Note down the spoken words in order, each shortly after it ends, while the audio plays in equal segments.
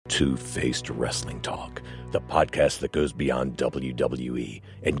Two-Faced Wrestling Talk, the podcast that goes beyond WWE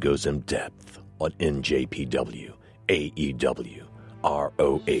and goes in depth on NJPW, AEW,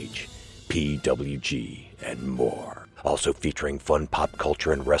 ROH, PWG, and more. Also featuring fun pop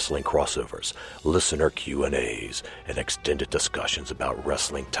culture and wrestling crossovers, listener Q&As, and extended discussions about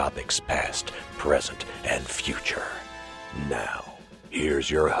wrestling topics past, present, and future. Now, here's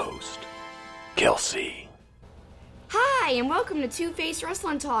your host, Kelsi. Hi, and welcome to Two-Faced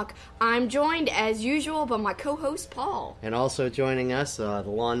Wrestling Talk. I'm joined, as usual, by my co-host, Paul. And also joining us, the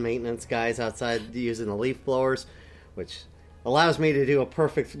lawn maintenance guys outside using the leaf blowers, which allows me to do a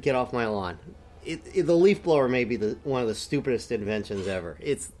perfect get off my lawn. The leaf blower may be one of the stupidest inventions ever.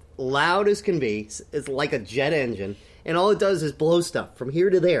 It's loud as can be. It's like a jet engine, and all it does is blow stuff from here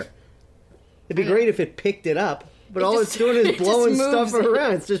to there. It'd be great if it picked it up, but all it's doing is blowing stuff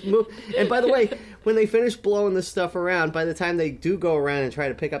around. It's just move. And by the way, when they finish blowing this stuff around, by the time they do go around and try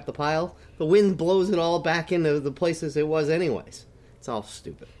to pick up the pile, the wind blows it all back into the places it was anyways. It's all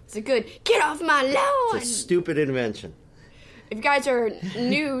stupid. It's a good, get off my lawn! It's a stupid invention. If you guys are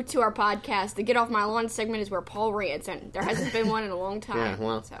new to our podcast, the Get Off My Lawn segment is where Paul rants, and there hasn't been one in a long time. Yeah,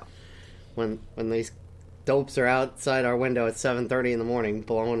 well, when these dopes are outside our window at 7:30 in the morning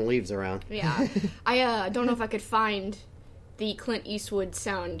blowing leaves around. Yeah. I don't know if I could find the Clint Eastwood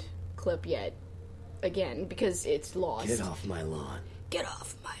sound clip yet. Again, because it's lost. Get off my lawn. Get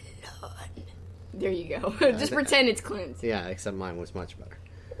off my lawn. There you go. Just pretend it's Clint. Yeah, except mine was much better.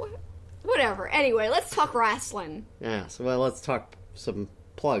 Whatever. Anyway, let's talk wrestling. Yeah, so let's talk some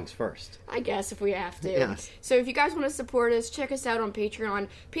plugs first. I guess, if we have to. Yes. So if you guys want to support us, check us out on Patreon.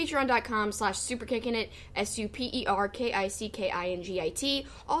 Patreon.com/superkickingit. SUPERKICKINGIT.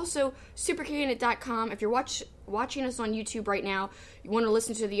 Also, superkickingit.com. If you're watching us on YouTube right now, you want to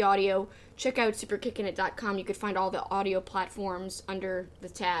listen to the audio, check out superkickingit.com. You could find all the audio platforms under the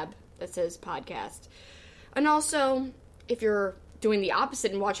tab that says podcast. And also, if you're doing the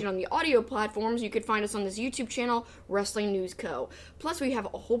opposite and watching on the audio platforms, you could find us on this YouTube channel, Wrestling News Co. Plus, we have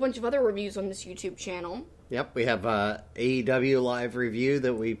a whole bunch of other reviews on this YouTube channel. Yep, we have AEW live review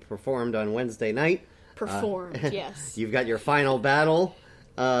that we performed on Wednesday night. Yes. You've got your Final Battle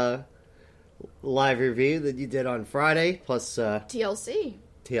live review that you did on Friday, plus TLC.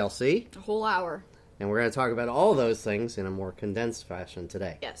 A whole hour. And we're going to talk about all those things in a more condensed fashion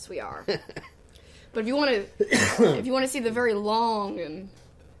today. Yes, we are. But if you want to see the very long and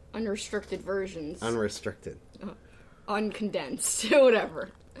unrestricted versions, uncondensed, whatever.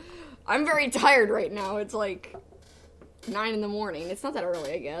 I'm very tired right now. It's like 9 in the morning. It's not that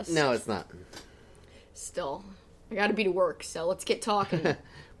early, I guess. No, it's not. Still, I got to be to work. So let's get talking.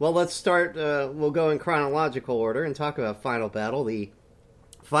 Well, let's start. We'll go in chronological order and talk about Final Battle, the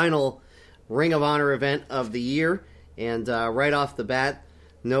final Ring of Honor event of the year, and right off the bat,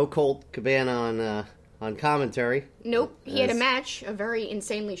 no Colt Cabana on commentary. Nope, he had a match, a very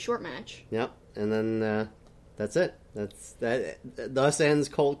insanely short match. Yep, and then that's it. Thus ends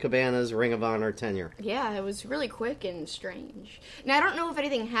Colt Cabana's Ring of Honor tenure. Yeah, it was really quick and strange. Now, I don't know if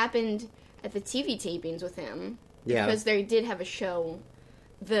anything happened at the TV tapings with him. Yeah. Because they did have a show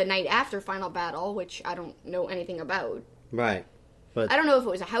the night after Final Battle, which I don't know anything about. Right. But I don't know if it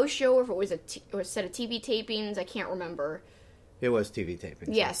was a house show or if it was a set of TV tapings. I can't remember. It was TV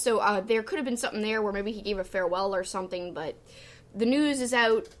taping. Yeah, so there could have been something there where maybe he gave a farewell or something, but the news is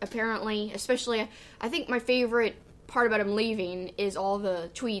out, apparently. Especially, I think my favorite part about him leaving is all the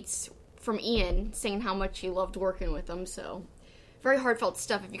tweets from Ian saying how much he loved working with him, so very heartfelt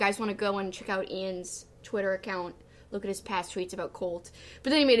stuff. If you guys want to go and check out Ian's Twitter account, look at his past tweets about Colt. But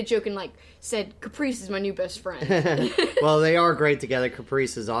then he made a joke and, said, Caprice is my new best friend. Well, they are great together.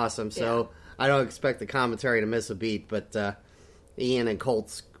 Caprice is awesome, so yeah. I don't expect the commentary to miss a beat, but Ian and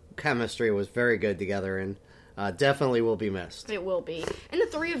Colt's chemistry was very good together, and definitely will be missed. It will be. And the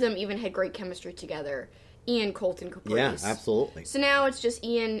three of them even had great chemistry together. Ian, Colt, and Caprice. Yeah, absolutely. So now it's just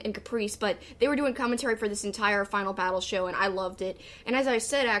Ian and Caprice, but they were doing commentary for this entire Final Battle show, and I loved it. And as I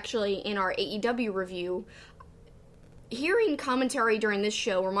said, actually, in our AEW review, hearing commentary during this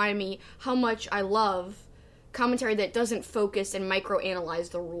show reminded me how much I love commentary that doesn't focus and microanalyze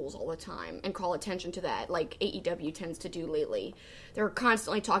the rules all the time and call attention to that, like AEW tends to do lately. They're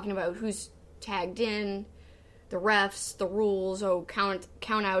constantly talking about who's tagged in, the refs, the rules,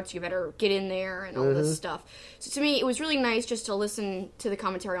 count outs, you better get in there, and all this stuff. So to me, it was really nice just to listen to the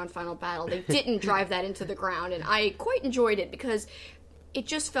commentary on Final Battle. They didn't drive that into the ground, and I quite enjoyed it because it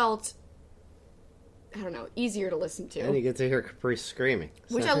just felt, I don't know, easier to listen to. And you get to hear Caprice screaming.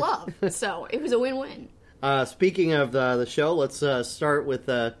 Which I love. So it was a win-win. Speaking of the show, let's start with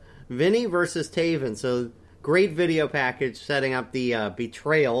Vinny versus Taven. So great video package setting up the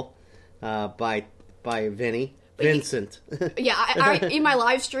betrayal by Vincent. Yeah, I in my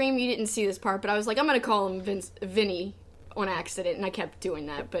live stream, you didn't see this part, but I was like, I'm going to call him Vinny on accident, and I kept doing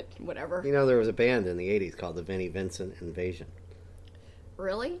that, but whatever. You know, there was a band in the 80s called the Vinnie Vincent Invasion.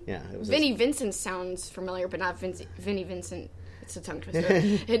 Really? Yeah. It was Vinnie Vincent sounds familiar, but not Vinnie Vincent. It's a tongue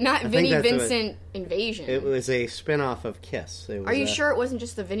twister. Not Vinnie Vincent Invasion. It was a spin-off of Kiss. Are you sure it wasn't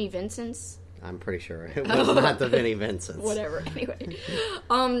just the Vinnie Vincents? I'm pretty sure. It was not the Vinnie Vincents. Whatever. Anyway.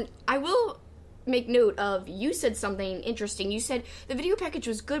 I will make note of, you said something interesting. You said the video package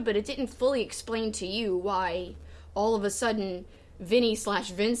was good, but it didn't fully explain to you why all of a sudden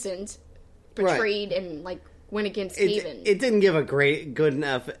Vinny/Vincent betrayed and, like, went against Taven. It didn't give a good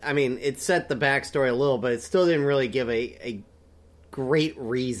enough... I mean, it set the backstory a little, but it still didn't really give a great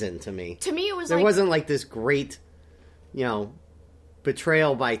reason to me. To me, it was there wasn't, like, this great,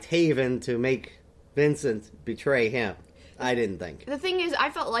 betrayal by Taven to make Vincent betray him. I didn't think. The thing is, I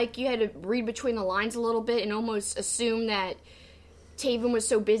felt like you had to read between the lines a little bit and almost assume that Taven was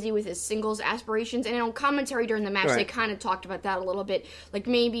so busy with his singles aspirations. And on commentary during the match, They kind of talked about that a little bit. Like,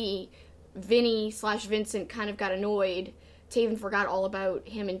 maybe Vinny/Vincent kind of got annoyed. Taven forgot all about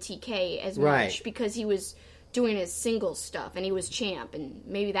him and TK as much because he was doing his singles stuff and he was champ, and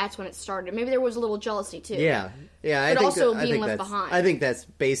maybe that's when it started. Maybe there was a little jealousy too. Yeah. But also being left behind. I think that's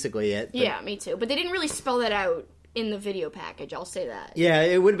basically it. Yeah, me too. But they didn't really spell that out in the video package, I'll say that. Yeah,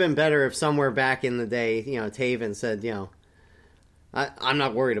 it would have been better if somewhere back in the day, Taven said, I'm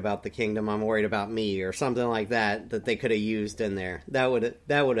not worried about the kingdom, I'm worried about me, or something like that they could have used in there. That would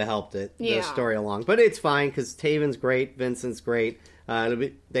have helped the story along. But it's fine, because Taven's great, Vincent's great.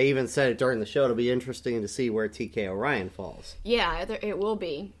 They even said it during the show, it'll be interesting to see where TK Orion falls. Yeah, it will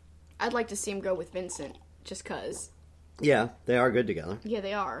be. I'd like to see him go with Vincent, just because. Yeah, they are good together. Yeah,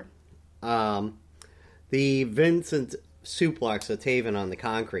 they are. The Vincent suplex of Taven on the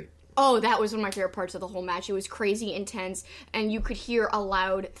concrete. Oh, that was one of my favorite parts of the whole match. It was crazy intense, and you could hear a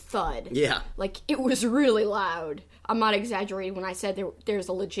loud thud. Yeah. Like, it was really loud. I'm not exaggerating when I said there's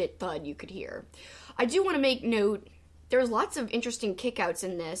a legit thud you could hear. I do want to make note, there's lots of interesting kickouts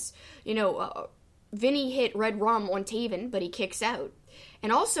in this. Vinny hit Red Rum on Taven, but he kicks out.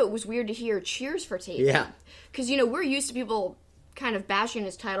 And also, it was weird to hear cheers for Taven. Yeah. Because, we're used to people kind of bashing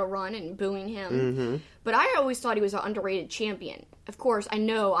his title run and booing him. Mm-hmm. But I always thought he was an underrated champion. Of course, I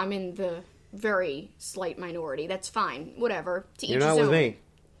know I'm in the very slight minority. That's fine. Whatever. To You're not with me.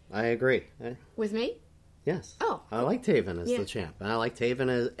 I agree. With me? Yes. Oh. I like Taven as the champ. And I like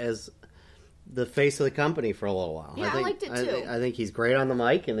Taven as the face of the company for a little while. Yeah, I liked it too. I think he's great on the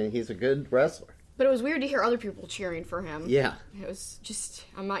mic, and he's a good wrestler. But it was weird to hear other people cheering for him. Yeah. It was just,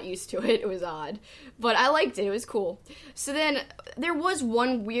 I'm not used to it. It was odd. But I liked it. It was cool. So then, there was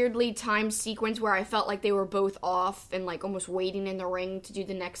one weirdly timed sequence where I felt like they were both off and, like, almost waiting in the ring to do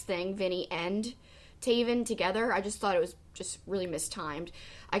the next thing, Vinny and Taven together. I just thought it was just really mistimed.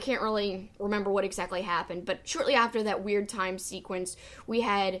 I can't really remember what exactly happened. But shortly after that weird time sequence, we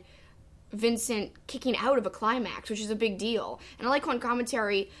had Vincent kicking out of a climax, which is a big deal. And I like on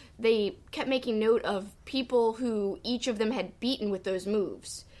commentary, they kept making note of people who each of them had beaten with those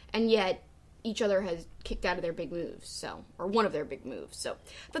moves, and yet each other has kicked out of their big moves, or one of their big moves. So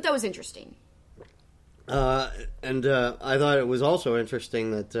I thought that was interesting. And I thought it was also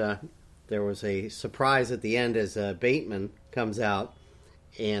interesting that there was a surprise at the end as Bateman comes out,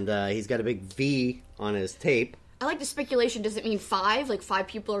 and he's got a big V on his tape. I like the speculation. Does it mean 5? Like 5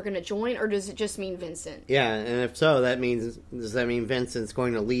 people are going to join, or does it just mean Vincent? Yeah, and if so, does that mean Vincent's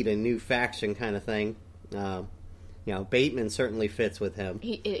going to lead a new faction kind of thing? Bateman certainly fits with him.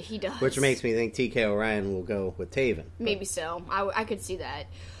 He does. Which makes me think TK Orion will go with Taven. Maybe so. I could see that.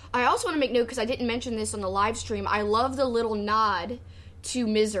 I also want to make note, because I didn't mention this on the live stream, I love the little nod to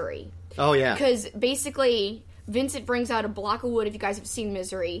Misery. Oh, yeah. Because basically, Vincent brings out a block of wood, if you guys have seen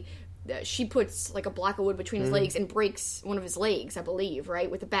Misery. She puts, like, a block of wood between his legs and breaks one of his legs, I believe,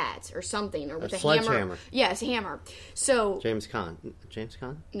 right? With a bat or something, or with a sledgehammer. Yeah, it's a hammer. So James Caan?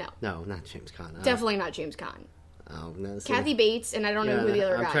 No. No, not James Caan. Definitely not James Caan. Oh, no. Kathy Bates, and I don't know who the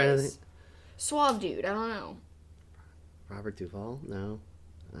other guy is. Think... Suave dude, I don't know. Robert Duvall? No.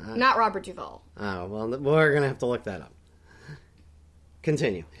 Not Robert Duvall. Oh, well, we're going to have to look that up.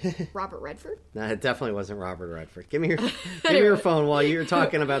 Continue. Robert Redford? No, it definitely wasn't Robert Redford. Give me your phone while you're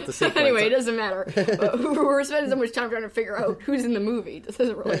talking about the sequence. Anyway, it doesn't matter. We're spending so much time trying to figure out who's in the movie. This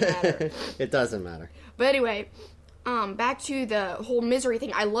doesn't really matter. It doesn't matter. But anyway, back to the whole Misery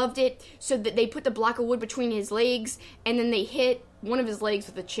thing. I loved it. So that they put the block of wood between his legs, and then they hit one of his legs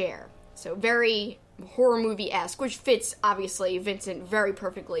with a chair. So very horror movie-esque, which fits, obviously, Vincent very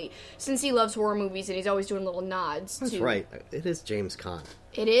perfectly, since he loves horror movies and he's always doing little nods. That's right. It is James Caan.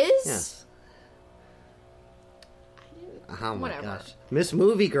 It is? Yes. Oh my Whatever. gosh. Miss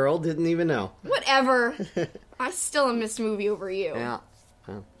Movie Girl didn't even know. Whatever. I still am Miss Movie over you. Yeah.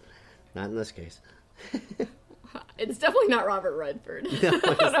 Well, not in this case. It's definitely not Robert Redford. No, it's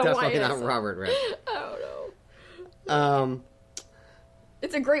definitely not Robert Redford. I don't know.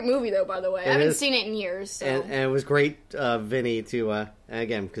 It's a great movie, though, by the way. I haven't seen it in years. So. And it was great, Vinny, to,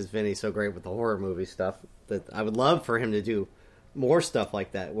 again, because Vinny's so great with the horror movie stuff, that I would love for him to do more stuff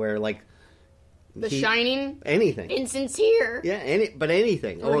like that, where, like... The Shining? Anything. Vincent's here. Yeah,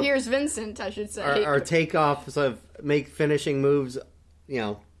 anything. Or here's Vincent, I should say. Or takeoffs of make finishing moves, you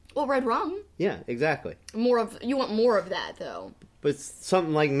know. Well, Red Rum. Yeah, exactly. You want more of that, though. But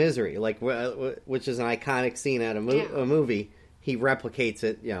something like Misery, like which is an iconic scene out of a movie, he replicates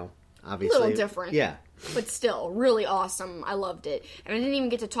it, you know, obviously. A little different. Yeah. But still, really awesome. I loved it. And I didn't even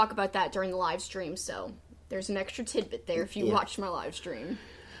get to talk about that during the live stream, so there's an extra tidbit there if you watched my live stream.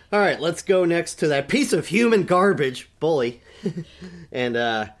 All right, let's go next to that piece of human garbage, Bully,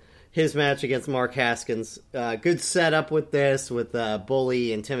 and his match against Mark Haskins. Good setup with this, with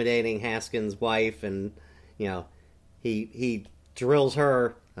Bully intimidating Haskins' wife, and you know he drills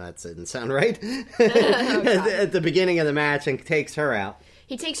her. That didn't sound right. At the beginning of the match, and takes her out.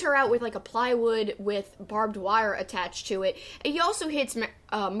 He takes her out with like a plywood with barbed wire attached to it. And he also hits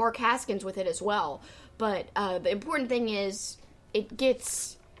Mark Haskins with it as well. But the important thing is it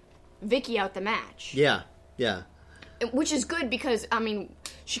gets Vicky out the match. Yeah, yeah. Which is good because, I mean,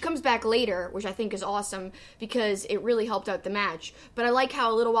 she comes back later, which I think is awesome, because it really helped out the match. But I like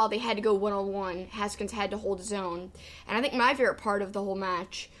how a little while they had to go one-on-one. Haskins had to hold his own. And I think my favorite part of the whole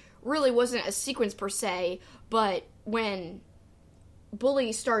match really wasn't a sequence per se, but when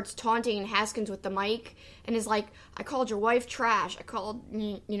Bully starts taunting Haskins with the mic and is like, I called your wife trash. I called,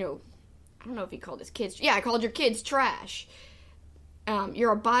 you know, I don't know if he called his kids. Yeah, I called your kids trash.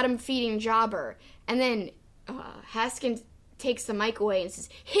 You're a bottom-feeding jobber. And then Haskins takes the mic away and says,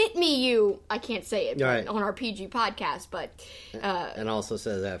 hit me, you. I can't say it right. on our PG podcast, but... and also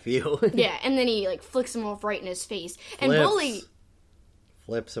says F you. Yeah, and then he, like, flicks him off right in his face. And Bully...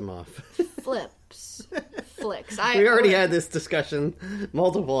 Flips him off. Flicks. We already had this discussion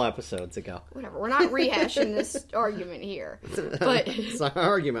multiple episodes ago. Whatever. We're not rehashing this argument here. But it's not an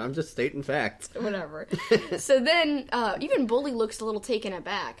argument. I'm just stating facts. Whatever. So then, even Bully looks a little taken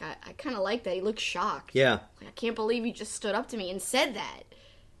aback. I kind of like that. He looks shocked. Yeah. Like, I can't believe he just stood up to me and said that.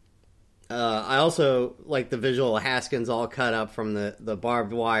 I also like the visual of Haskins all cut up from the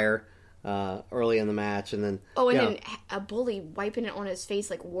barbed wire early in the match, and then then a Bully wiping it on his face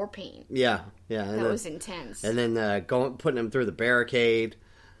like war paint. Yeah. That was intense. And then putting him through the barricade.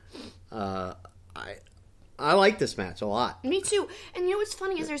 I like this match a lot. Me too. And you know what's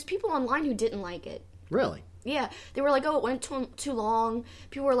funny is there's people online who didn't like it. Really? Yeah, they were like, oh, it went too long.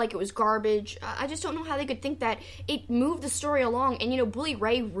 People were like, it was garbage. I just don't know how they could think that. It moved the story along. And, you know, Bully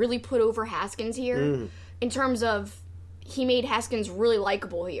Ray really put over Haskins here in terms of he made Haskins really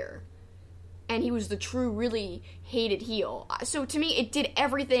likable here. And he was the true, really hated heel. So to me, it did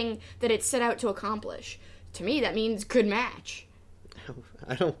everything that it set out to accomplish. To me, that means good match.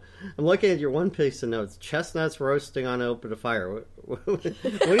 I'm looking at your one piece of notes. Chestnuts roasting on open fire. What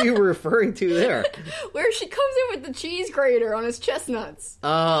are you referring to there? Where she comes in with the cheese grater on his chestnuts.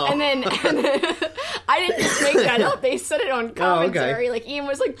 Oh. And then I didn't just make that up. They said it on commentary. Like, Ian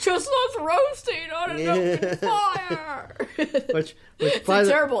was like, chestnuts roasting on an open fire. Which it's a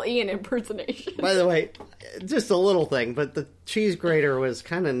terrible Ian impersonation. By the way, just a little thing, but the cheese grater was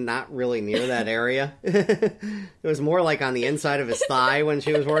kind of not really near that area. It was more like on the inside of his thigh when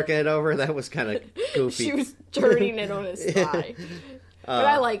she was working it over. That was kind of goofy. She was turning it on his thigh. But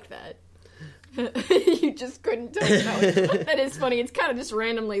I like that. You just couldn't tell. That is funny. It's kind of just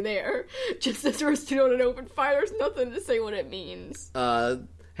randomly there. Just as roasted on an open fire. There's nothing to say what it means.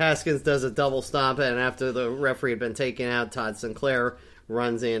 Haskins does a double stomp, and after the referee had been taken out, Todd Sinclair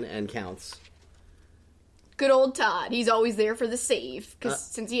runs in and counts. Good old Todd. He's always there for the save, because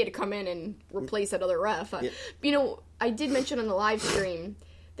since he had to come in and replace that other ref. You know, I did mention on the live stream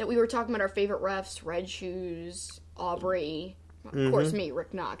that we were talking about our favorite refs, Red Shoes, Aubrey, of course me,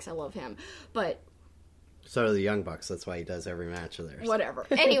 Rick Knox. I love him. But so do the Young Bucks. That's why he does every match of theirs. Whatever.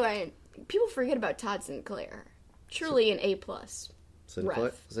 Anyway, people forget about Todd Sinclair. Truly an A+.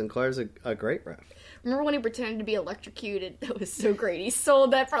 Sinclair's a great ref. Remember when he pretended to be electrocuted? That was so great. He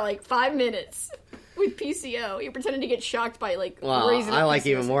sold that for like 5 minutes. With PCO. He pretended to get shocked by, raising I like PCO.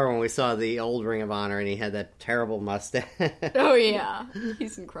 even more when we saw the old Ring of Honor and he had that terrible mustache. Oh, yeah.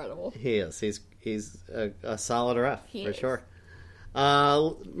 He's incredible. He is. He's a solid ref, He for is. sure.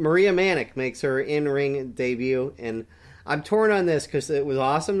 Maria Manic makes her in-ring debut, and I'm torn on this because it was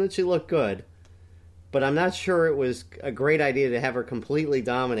awesome that she looked good, but I'm not sure it was a great idea to have her completely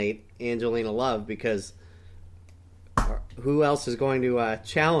dominate Angelina Love, because who else is going to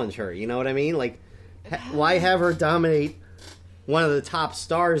challenge her? You know what I mean? Why have her dominate one of the top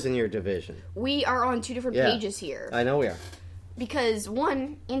stars in your division? We are on two different pages here. I know we are. Because,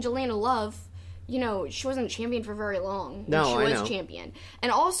 one, Angelina Love, she wasn't champion for very long. No, she I was know. champion. And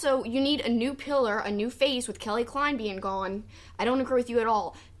also, you need a new pillar, a new face with Kelly Klein being gone. I don't agree with you at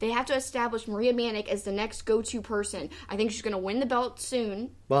all. They have to establish Maria Manic as the next go-to person. I think she's going to win the belt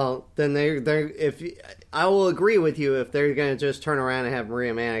soon. Well, then I will agree with you if they're going to just turn around and have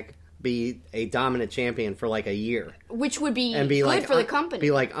Maria Manic be a dominant champion for a year. Which would be, Be good for the company.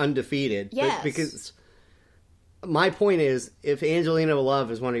 Be undefeated. Yes. Because my point is, if Angelina Love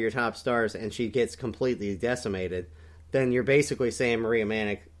is one of your top stars and she gets completely decimated, then you're basically saying Maria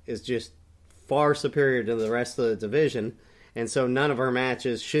Manic is just far superior to the rest of the division, and so none of her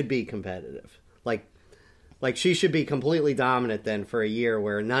matches should be competitive. Like she should be completely dominant then for a year,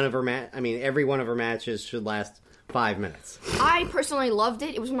 where none of her every one of her matches should last 5 minutes. I personally loved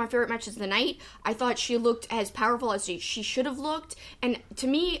it. It was one of my favorite matches of the night. I thought she looked as powerful as she should have looked. And to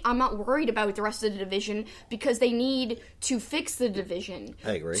me, I'm not worried about the rest of the division, because they need to fix the division.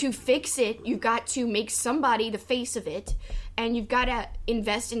 I agree. To fix it, you've got to make somebody the face of it, and you've got to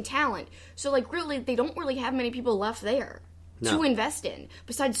invest in talent. So, really, they don't really have many people left there to invest in,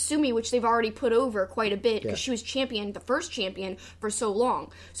 besides Sumi, which they've already put over quite a bit, because she was the first champion, for so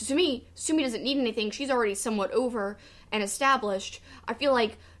long. So to me, Sumi doesn't need anything. She's already somewhat over and established. I feel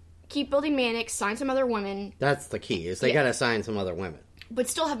like keep building Manic, sign some other women. That's the key, is they got to sign some other women. But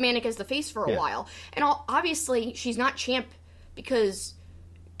still have Manic as the face for a while. And obviously, she's not champ because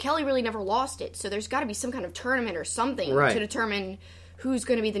Kelly really never lost it. So there's got to be some kind of tournament or something to determine who's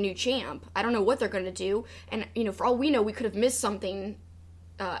going to be the new champ. I don't know what they're going to do. And, for all we know, we could have missed something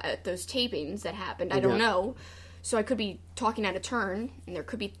at those tapings that happened. I don't know. So I could be talking out of turn, and there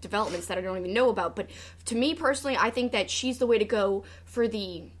could be developments that I don't even know about. But to me, personally, I think that she's the way to go for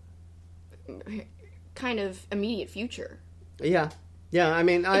the kind of immediate future. Yeah. Yeah,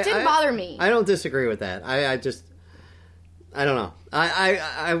 it didn't bother me. I don't disagree with that. I don't know.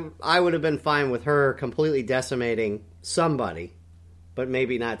 I would have been fine with her completely decimating somebody, but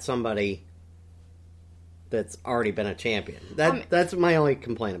maybe not somebody that's already been a champion. That's my only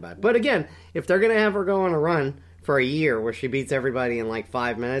complaint about it. But again, if they're going to have her go on a run for a year where she beats everybody in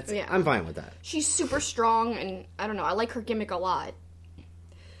 5 minutes, I'm fine with that. She's super strong, and I don't know, I like her gimmick a lot.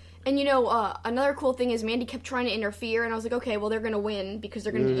 And another cool thing is Mandy kept trying to interfere, and I was like, okay, well, they're going to win because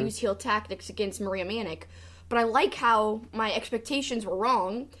they're going to use heel tactics against Maria Manic. But I like how my expectations were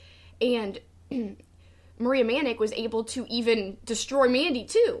wrong, and Maria Manic was able to even destroy Mandy,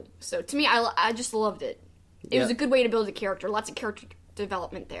 too. So, to me, I just loved it. It was a good way to build a character. Lots of character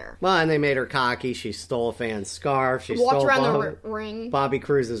development there. Well, and they made her cocky. She stole a fan's scarf. She walked stole around the ring. Bobby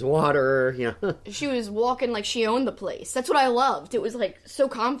Cruz's water, She was walking like she owned the place. That's what I loved. It was, so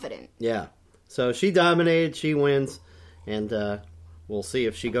confident. Yeah. So, she dominated. She wins. And, we'll see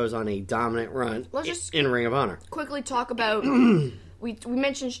if she goes on a dominant run in Ring of Honor. Quickly talk about... We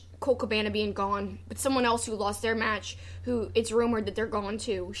mentioned Colt Cabana being gone, but someone else who lost their match, who it's rumored that they're gone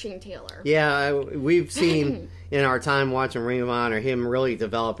to, Shane Taylor. Yeah, we've seen in our time watching Ring of Honor him really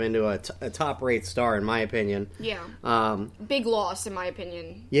develop into a top-rate star, in my opinion. Yeah. Big loss, in my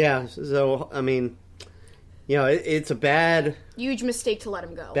opinion. Yeah, so, it's a bad... Huge mistake to let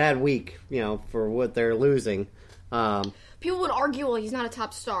him go. Bad week, for what they're losing. People would argue, well, he's not a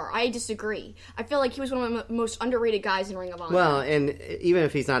top star. I disagree. I feel like he was one of the most underrated guys in Ring of Honor. Well, and even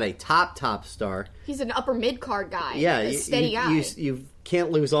if he's not a top star... He's an upper mid-card guy. Yeah, a steady guy. You can't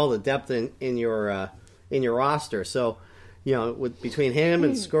lose all the depth in your roster. So, between him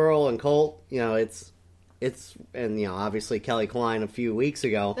and Skrull and Colt, and obviously Kelly Klein a few weeks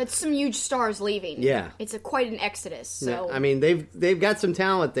ago. That's some huge stars leaving. Yeah. It's quite an exodus. So they've got some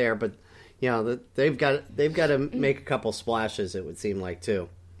talent there, but... they've got to make a couple splashes, it would seem like, too.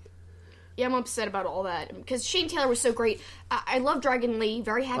 Yeah, I'm upset about all that. Because Shane Taylor was so great. I love Dragon Lee.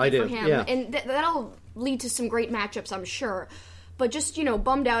 Very happy for him. Yeah. And that'll lead to some great matchups, I'm sure. But just,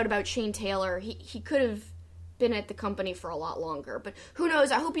 bummed out about Shane Taylor. He could have been at the company for a lot longer. But who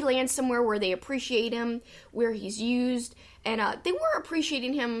knows? I hope he lands somewhere where they appreciate him, where he's used. And they were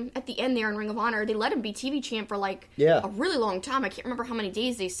appreciating him at the end there in Ring of Honor. They let him be TV champ for a really long time. I can't remember how many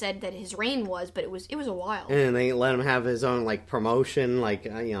days they said that his reign was, but it was a while. And they let him have his own promotion,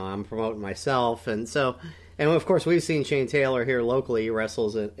 I'm promoting myself, and so. And, of course, we've seen Shane Taylor here locally. He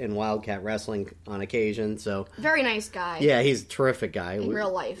wrestles in Wildcat Wrestling on occasion. So very nice guy. Yeah, he's a terrific guy. In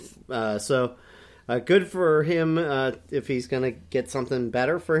real life. Good for him if he's going to get something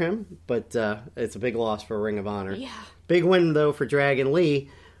better for him. But it's a big loss for Ring of Honor. Yeah. Big win, though, for Dragon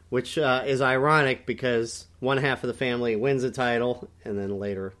Lee, which is ironic because one half of the family wins a title, and then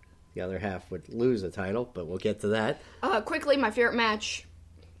later the other half would lose a title. But we'll get to that. Quickly, my favorite match.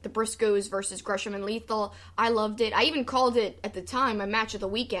 The Briscoes versus Gresham and Lethal. I loved it. I even called it, at the time, my match of the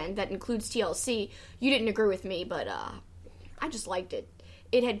weekend. That includes TLC. You didn't agree with me, but I just liked it.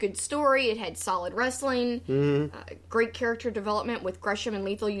 It had good story. It had solid wrestling. Great character development with Gresham and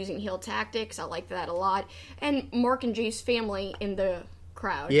Lethal using heel tactics. I liked that a lot. And Mark and Jay's family in the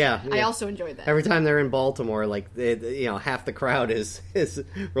crowd. Yeah. I also enjoyed that. Every time they're in Baltimore, half the crowd is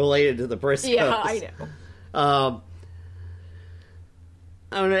related to the Briscoes. Yeah, I know.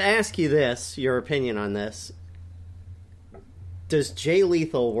 I'm going to ask you this, your opinion on this. Does Jay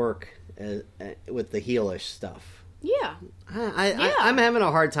Lethal work with the heelish stuff? Yeah. I'm having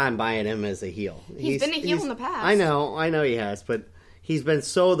a hard time buying him as a heel. He's been a heel in the past. I know he has, but he's been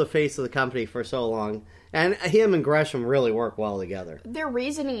so the face of the company for so long. And him and Gresham really work well together. Their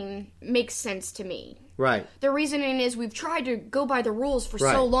reasoning makes sense to me. Right. Their reasoning is we've tried to go by the rules for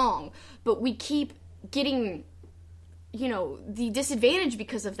so long, but we keep getting... the disadvantage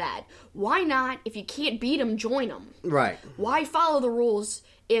because of that. Why not, if you can't beat them, join them? Right. Why follow the rules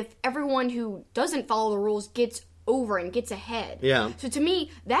if everyone who doesn't follow the rules gets over and gets ahead? Yeah. So to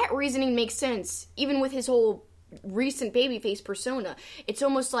me, that reasoning makes sense, even with his whole recent babyface persona. It's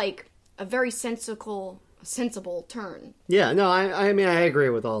almost like a very sensible turn. Yeah, no, I mean, I agree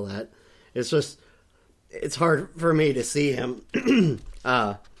with all that. It's just, it's hard for me to see him...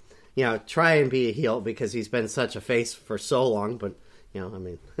 try and be a heel because he's been such a face for so long. But,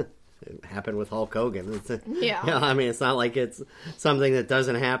 it happened with Hulk Hogan. It's not like it's something that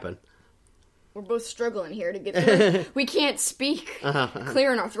doesn't happen. We're both struggling here to get through it. We can't speak.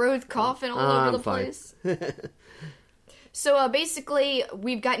 Clearing our throats, coughing all over the place. So, basically,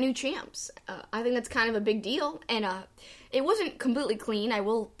 we've got new champs. I think that's kind of a big deal. And it wasn't completely clean. I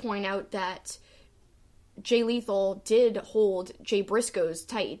will point out that Jay Lethal did hold Jay Briscoe's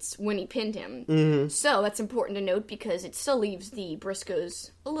tights when he pinned him. Mm-hmm. So that's important to note because it still leaves the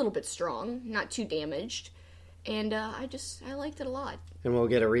Briscoes a little bit strong, not too damaged. And I liked it a lot. And we'll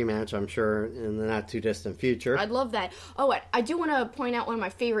get a rematch, I'm sure, in the not too distant future. I'd love that. Oh, I do want to point out one of my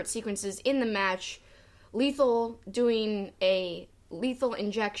favorite sequences in the match. Lethal doing a lethal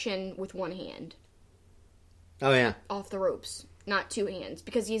injection with one hand. Oh, yeah. Off the ropes. Not two hands.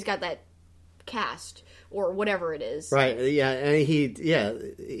 Because he's got that cast or whatever it is. Right. Yeah. And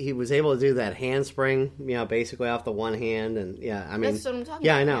he was able to do that handspring, basically off the one hand. And I mean, that's what I'm talking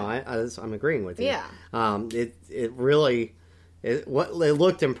about. I know. I'm agreeing with you. Yeah. It really, it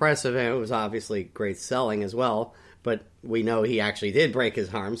looked impressive, and it was obviously great selling as well. But we know he actually did break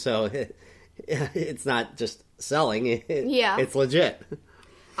his arm, so it's not just selling. It's legit.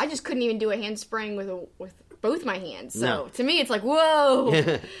 I just couldn't even do a handspring with both my hands. So to me, it's like,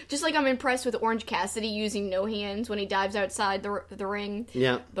 whoa! Just like I'm impressed with Orange Cassidy using no hands when he dives outside the ring.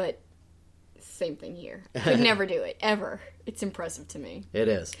 Yeah. But same thing here. Could never do it, ever. It's impressive to me. It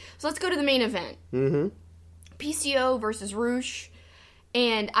is. So let's go to the main event. Mm-hmm. PCO versus ROH.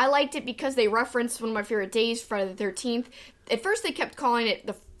 And I liked it because they referenced one of my favorite days, Friday the 13th. At first they kept calling it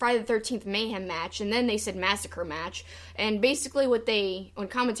the Friday the 13th Mayhem match, and then they said Massacre match. And basically what they, on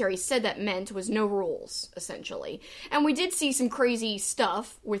commentary, said that meant was no rules, essentially. And we did see some crazy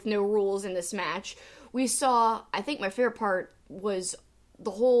stuff with no rules in this match. We saw, I think my favorite part was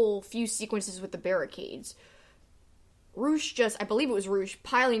the whole few sequences with the barricades. I believe it was ROH,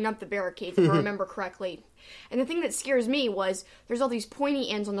 piling up the barricades, if I remember correctly. And the thing that scares me was there's all these pointy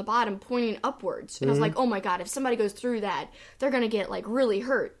ends on the bottom pointing upwards. And I was like, oh my god, if somebody goes through that, they're going to get, really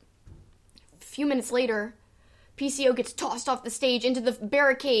hurt. A few minutes later, PCO gets tossed off the stage into the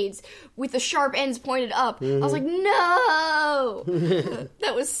barricades with the sharp ends pointed up. I was like, no!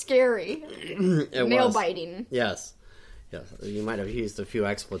 That was scary. Nail biting. Yes. Yes, you might have used a few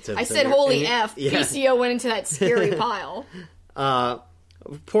expletives. I said, holy F. Yeah. PCO went into that scary pile.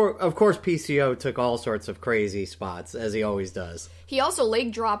 Of course, PCO took all sorts of crazy spots, as he always does. He also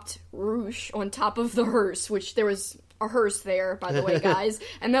leg dropped ROH on top of the hearse, which there was a hearse there, by the way, guys.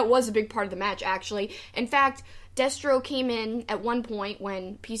 And that was a big part of the match, actually. In fact, Destro came in at one point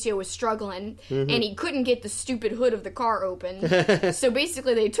when PCO was struggling, and he couldn't get the stupid hood of the car open. So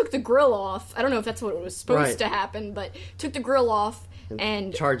basically, they took the grill off. I don't know if that's what was supposed to happen, but took the grill off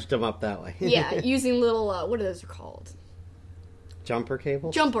and charged him up that way. Yeah, using little, what are those called? Jumper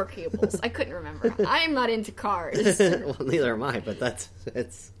cables? Jumper cables. I couldn't remember. I am not into cars. Well, neither am I, but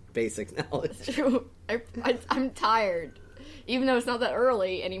it's basic knowledge. It's true. I'm tired. Even though it's not that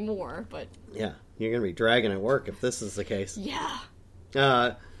early anymore, but... Yeah, you're going to be dragging at work if this is the case.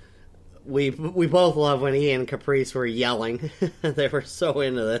 Yeah. We both love when Ian and Caprice were yelling. They were so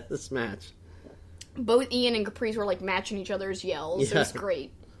into this match. Both Ian and Caprice were, like, matching each other's yells. Yeah. It was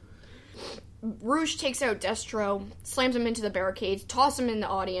great. Rouge takes out Destro, slams him into the barricades, tosses him in the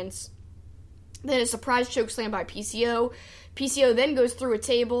audience. Then a surprise choke slam by PCO. PCO then goes through a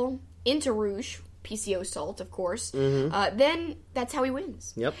table into Rouge. PCO salt, of course. Then that's how he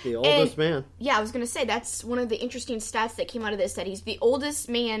wins. Yep, the oldest man. Yeah, I was going to say, that's one of the interesting stats that came out of this, that he's the oldest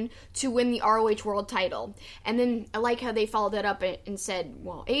man to win the ROH World title. And then I like how they followed that up and said,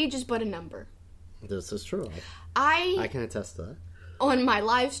 well, age is but a number. This is true. I can attest to that. On my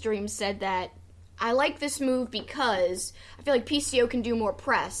live stream said that I like this move because I feel like PCO can do more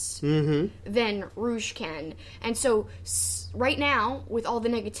press than Rouge can. And so right now, with all the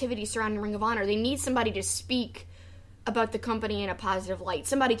negativity surrounding Ring of Honor, they need somebody to speak about the company in a positive light.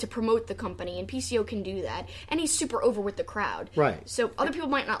 Somebody to promote the company, and PCO can do that. And he's super over with the crowd. Right. So other people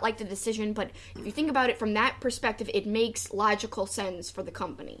might not like the decision, but if you think about it from that perspective, it makes logical sense for the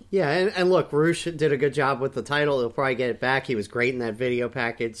company. Yeah, and look, Rouge did a good job with the title. He'll probably get it back. He was great in that video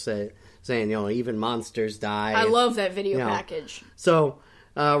package, saying, even monsters die. I love that video package. So,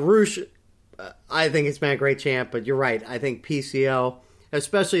 Rouge, I think it's been a great champ, but you're right. I think PCO,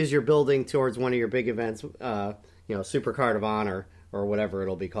 especially as you're building towards one of your big events, Super Card of Honor, or whatever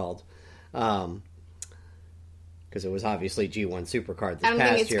it'll be called. Because it was obviously G1 Super Card this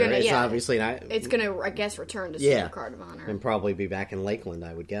past year. It's obviously not. It's going to, I guess, return to Super Card of Honor. And probably be back in Lakeland,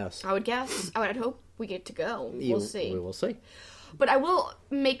 I would guess. I would hope we get to go. We'll see. We will see. But I will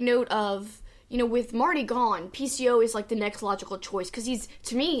make note of, with Marty gone, PCO is like the next logical choice, because he's,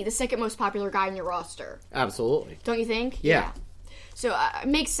 to me, the second most popular guy in your roster. Absolutely. Don't you think? Yeah. So it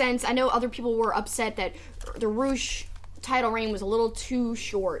makes sense. I know other people were upset that the Rouge title reign was a little too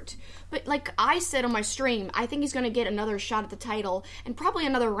short. But like I said on my stream, I think he's going to get another shot at the title and probably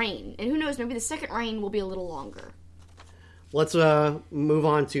another reign. And who knows, maybe the second reign will be a little longer. Let's move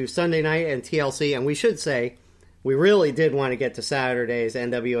on to Sunday night and TLC. And we should say, we really did want to get to Saturday's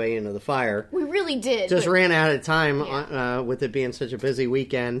NWA Into the Fire. We really did. Just ran out of time with it being such a busy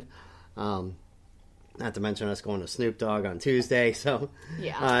weekend. Not to mention us going to Snoop Dogg on Tuesday, so...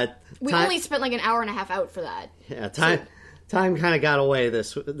 Yeah. We only spent like an hour and a half out for that. Yeah, time kind of got away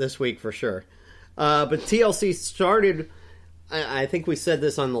this week for sure. But TLC started... I think we said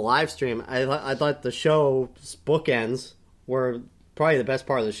this on the live stream. I thought the show's bookends were probably the best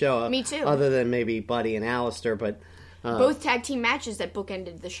part of the show. Me too. Other than maybe Buddy and Alistair, but... both tag team matches that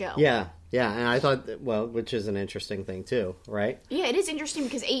bookended the show. Yeah, and I thought, which is an interesting thing too, right? Yeah, it is interesting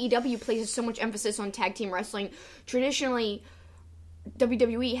because AEW places so much emphasis on tag team wrestling. Traditionally,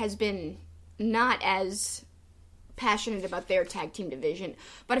 WWE has been not as passionate about their tag team division,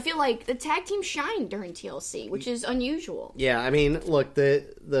 but I feel like the tag team shined during TLC, which is unusual. Yeah, I mean, look,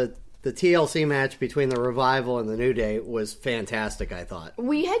 the TLC match between the Revival and the New Day was fantastic, I thought.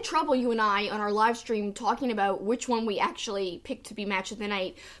 We had trouble, you and I, on our live stream talking about which one we actually picked to be match of the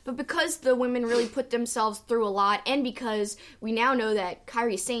night. But because the women really put themselves through a lot, and because we now know that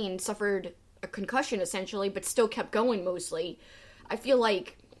Kairi Sane suffered a concussion, essentially, but still kept going mostly, I feel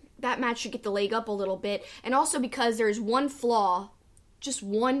like that match should get the leg up a little bit. And also because there's one flaw. Just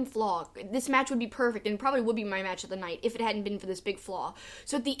one flaw. This match would be perfect, and probably would be my match of the night if it hadn't been for this big flaw.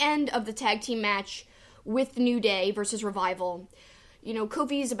 So at the end of the tag team match with New Day versus Revival,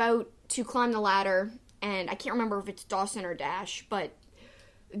 Kofi is about to climb the ladder, and I can't remember if it's Dawson or Dash, but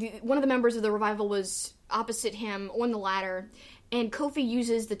one of the members of the Revival was opposite him on the ladder, and Kofi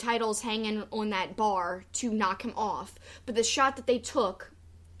uses the titles hanging on that bar to knock him off. But the shot that they took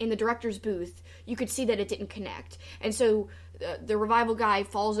in the director's booth, you could see that it didn't connect. And so the Revival guy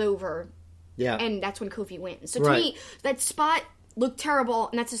falls over, and that's when Kofi wins. So to me, that spot looked terrible,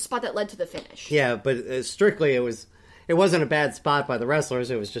 and that's the spot that led to the finish. Yeah, but strictly it wasn't a bad spot by the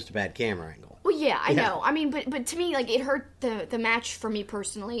wrestlers, it was just a bad camera angle. Well, yeah, I know. I mean, but to me, like, it hurt the match for me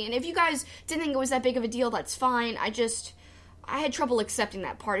personally. And if you guys didn't think it was that big of a deal, that's fine. I had trouble accepting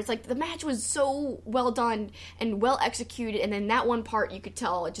that part. It's like the match was so well done and well executed, and then that one part you could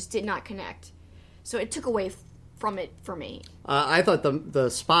tell it just did not connect. So it took away from it for me. I thought the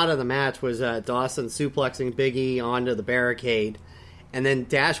spot of the match was Dawson suplexing Big E onto the barricade, and then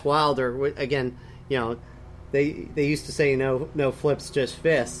Dash Wilder, again, they used to say no flips, just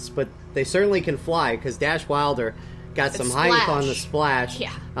fists, but they certainly can fly, because Dash Wilder got some height on the splash,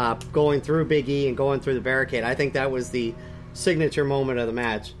 going through Big E and going through the barricade. I think that was the signature moment of the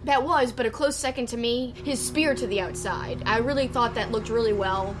match. That was, but a close second to me, his spear to the outside. I really thought that looked really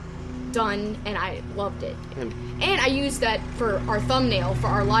well done, and I loved it. And I used that for our thumbnail for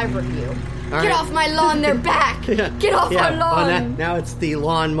our live review. Get off my lawn, they're back! Get off our lawn! Well, now it's the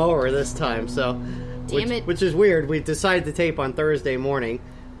lawn mower this time, so... Damn it. Which is weird. We decided to tape on Thursday morning.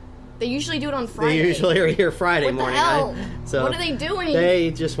 They usually do it on Friday. They usually are here Friday morning. What the hell? What are they doing?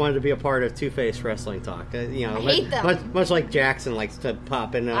 They just wanted to be a part of Two-Face Wrestling Talk. I hate them. Much like Jackson likes to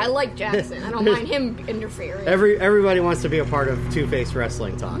pop in. I like Jackson. I don't mind him interfering. Everybody wants to be a part of Two-Face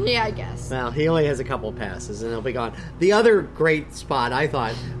Wrestling Talk. Yeah, I guess. Well, he only has a couple passes, and he'll be gone. The other great spot, I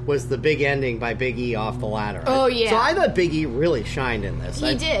thought, was the big ending by Big E off the ladder. Oh, yeah. So I thought Big E really shined in this.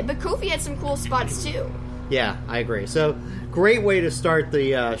 He did, but Kofi had some cool spots, too. Yeah, I agree. So, great way to start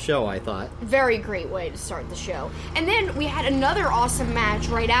the show, I thought. Very great way to start the show. And then we had another awesome match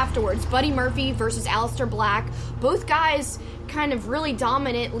right afterwards. Buddy Murphy versus Aleister Black. Both guys kind of really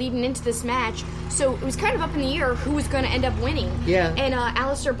dominant leading into this match. So it was kind of up in the air who was going to end up winning. Yeah. And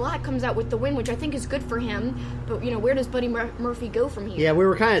Aleister Black comes out with the win, which I think is good for him. But, where does Buddy Murphy go from here? Yeah, we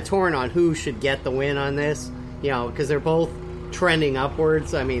were kind of torn on who should get the win on this. Because they're both trending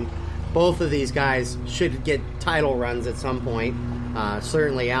upwards. I mean... Both of these guys should get title runs at some point.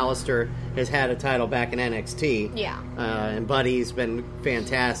 Certainly, Aleister has had a title back in NXT. Yeah. And Buddy's been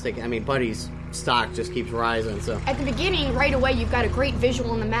fantastic. I mean, Buddy's stock just keeps rising. So at the beginning, right away, you've got a great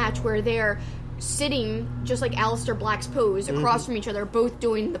visual in the match where they're sitting just like Aleister Black's pose across from each other, both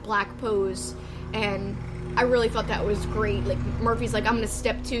doing the Black pose. And I really thought that was great. Like, Murphy's like, I'm going to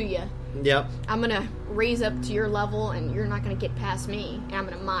step to you. Yep. I'm going to raise up to your level, and you're not going to get past me, and I'm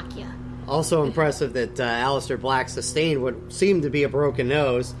going to mock you. Also impressive that Aleister Black sustained what seemed to be a broken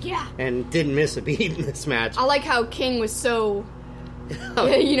nose. Yeah. And didn't miss a beat in this match. I like how King was so,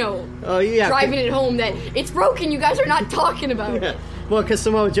 yeah, driving it home that it's broken, you guys are not talking about it. Well, because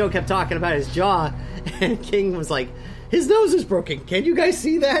Samoa Joe kept talking about his jaw, and King was like, his nose is broken. Can you guys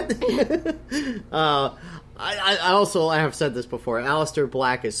see that? I have said this before. Aleister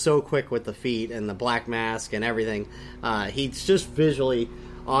Black is so quick with the feet and the black mask and everything. He's just visually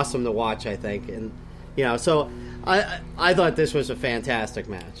awesome to watch, I think. And so I thought this was a fantastic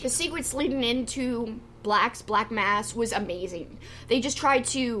match. The sequence leading into Black's black mask was amazing. They just tried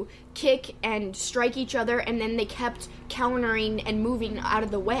to kick and strike each other, and then they kept countering and moving out of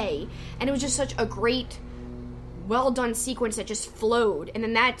the way. And it was just such a great, well done sequence that just flowed. And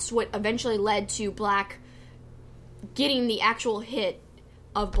then that's what eventually led to Black getting the actual hit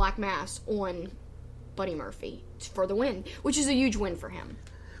of Black Mass on Buddy Murphy for the win, which is a huge win for him.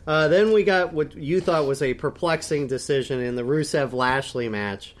 Then we got what you thought was a perplexing decision in the Rusev-Lashley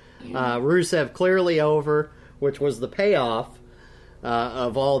match. Rusev clearly over, which was the payoff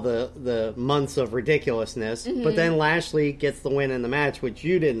of all the months of ridiculousness. Mm-hmm. But then Lashley gets the win in the match, which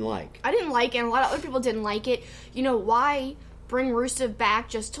you didn't like. I didn't like it, and a lot of other people didn't like it. Why bring Rusev back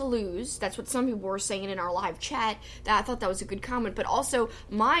just to lose? That's what some people were saying in our live chat. I thought that was a good comment. But also,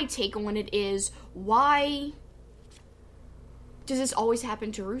 my take on it is, why does this always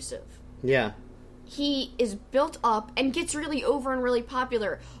happen to Rusev? Yeah. He is built up and gets really over and really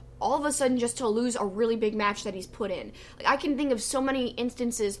popular, all of a sudden just to lose a really big match that he's put in. Like, I can think of so many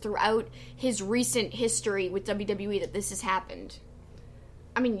instances throughout his recent history with WWE that this has happened.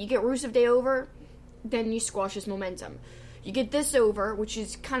 I mean, you get Rusev Day over, then you squash his momentum. You get this over, which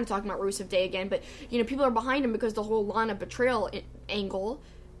is kind of talking about Rusev Day again, but, people are behind him because the whole Lana betrayal angle,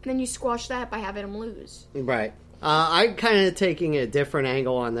 and then you squash that by having him lose. Right. I'm kind of taking a different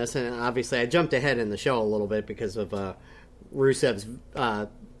angle on this, and obviously I jumped ahead in the show a little bit because of Rusev's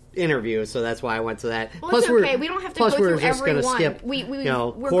interview, so that's why I went to that. Well, plus, it's okay. We don't have to go through every one. Skip,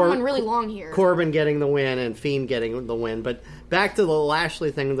 we're going really long here. Corbin getting the win and Fiend getting the win. But back to the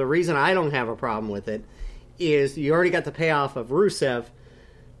Lashley thing, the reason I don't have a problem with it is you already got the payoff of Rusev,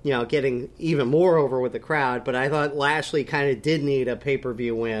 getting even more over with the crowd, but I thought Lashley kind of did need a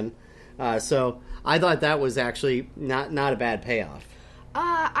pay-per-view win. So I thought that was actually not a bad payoff.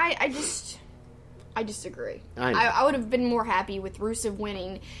 I disagree. I would have been more happy with Rusev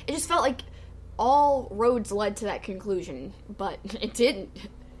winning. It just felt like all roads led to that conclusion, but it didn't.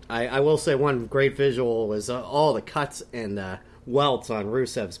 I will say one great visual was all the cuts and welts on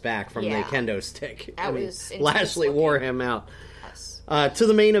Rusev's back from the kendo stick. That was Lashley wore him out. Yes. To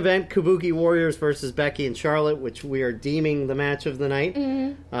the main event, Kabuki Warriors versus Becky and Charlotte, which we are deeming the match of the night.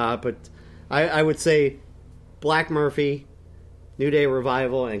 But I would say Black Murphy, New Day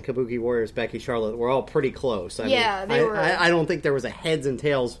Revival, and Kabuki Warriors, Becky, Charlotte were all pretty close. They were. I don't think there was a heads and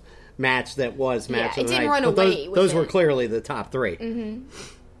tails match that was match of the night. It didn't run away. Those were clearly the top three.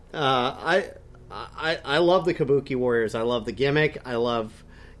 I love the Kabuki Warriors. I love the gimmick. I love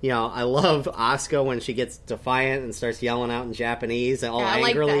Asuka when she gets defiant and starts yelling out in Japanese all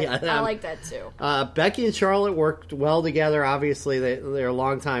angrily. I like that too. Becky and Charlotte worked well together. Obviously, they're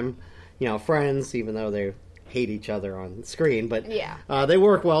longtime, friends, even though they hate each other on screen. But they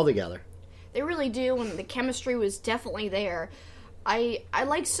work well together. They really do, and the chemistry was definitely there. I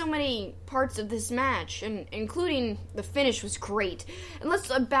like so many parts of this match, and including the finish was great. And let's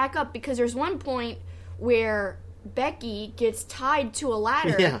back up, because there's one point where Becky gets tied to a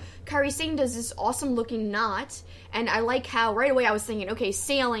ladder. Yeah. Kairi Sane does this awesome looking knot, and I like how right away I was thinking, okay,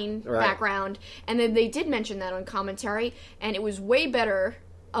 sailing background, and then they did mention that on commentary, and it was way better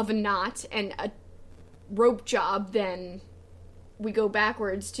of a knot and a rope job than we go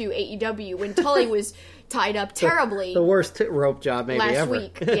backwards to AEW when Tully was tied up terribly. The worst rope job maybe last ever.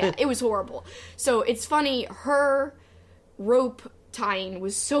 week. Yeah, it was horrible. So it's funny, her rope tying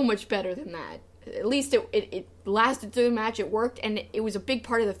was so much better than that. At least it lasted through the match, it worked, and it was a big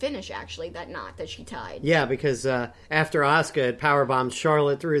part of the finish, actually, that knot that she tied. Yeah, because after Asuka had powerbombed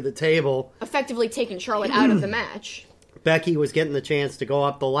Charlotte through the table, effectively taking Charlotte out of the match, Becky was getting the chance to go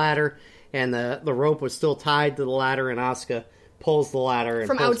up the ladder, and the rope was still tied to the ladder, and Asuka pulls the ladder and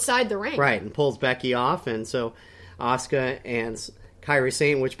from outside the ring. Right, and pulls Becky off, and so Asuka and Kairi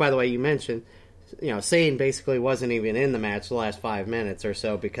Sane, which, by the way, you mentioned, Sane basically wasn't even in the match the last 5 minutes or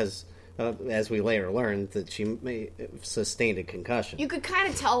so because, as we later learned, that she may have sustained a concussion. You could kind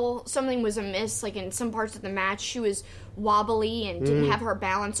of tell something was amiss, like in some parts of the match, she was wobbly and didn't have her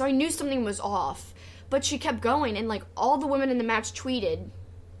balance, so I knew something was off. But she kept going, and like all the women in the match tweeted,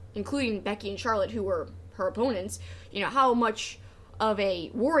 including Becky and Charlotte, who were her opponents, how much of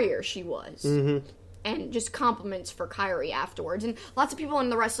a warrior she was. And just compliments for Kairi afterwards. And lots of people in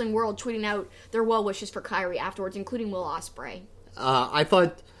the wrestling world tweeting out their well wishes for Kairi afterwards, including Will Ospreay. I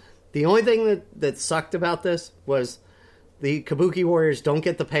thought the only thing that sucked about this was the Kabuki Warriors don't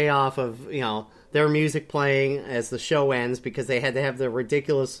get the payoff of, their music playing as the show ends because they had to have the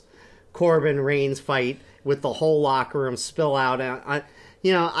ridiculous Corbin Reigns fight with the whole locker room spill out.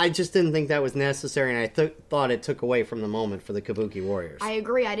 I just didn't think that was necessary, and I thought it took away from the moment for the Kabuki Warriors. I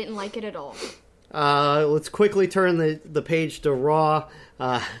agree. I didn't like it at all. Let's quickly turn the page to Raw.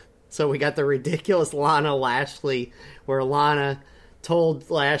 So we got the ridiculous Lana Lashley, where Lana told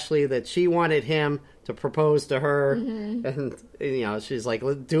Lashley that she wanted him to propose to her, and she's like,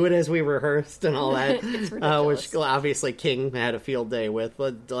 "Let's do it as we rehearsed," and all that. It's ridiculous. Which obviously King had a field day with.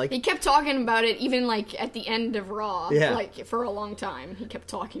 But, he kept talking about it, even at the end of Raw. Yeah. For a long time, he kept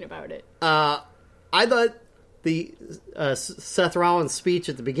talking about it. I thought the Seth Rollins speech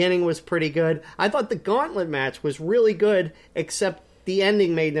at the beginning was pretty good. I thought the Gauntlet match was really good, except the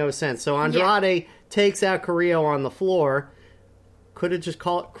ending made no sense. So Andrade takes out Carrillo on the floor. Could have just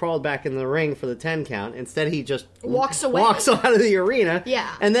crawled back in the ring for the 10 count. Instead, he just walks away. Walks out of the arena.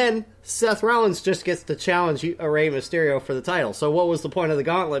 Yeah. And then Seth Rollins just gets to challenge Rey Mysterio for the title. So what was the point of the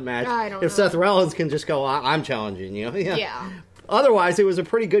Gauntlet match? I don't know. Seth Rollins can just go, I'm challenging you. Yeah. Otherwise, it was a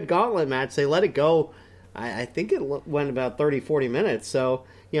pretty good Gauntlet match. They let it go. I think it went about 30, 40 minutes. So,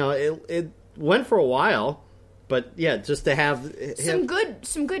 it went for a while. But, yeah, just to have some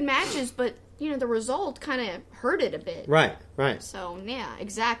good matches, but the result kind of hurt it a bit. Right. So, yeah,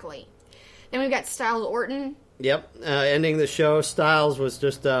 exactly. Then we've got Styles Orton. Yep. Ending the show, Styles was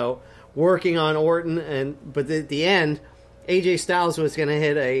just working on Orton, but at the end, AJ Styles was going to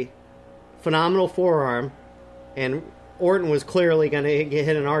hit a phenomenal forearm, and Orton was clearly going to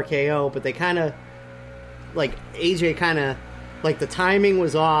hit an RKO, but they kind of, AJ kind of, the timing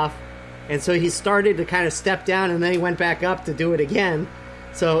was off, and so he started to kind of step down, and then he went back up to do it again.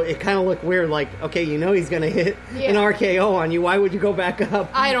 So it kind of looked weird, okay, he's going to hit an RKO on you. Why would you go back up?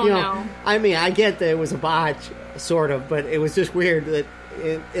 I don't know. I mean, I get that it was a botch, sort of, but it was just weird that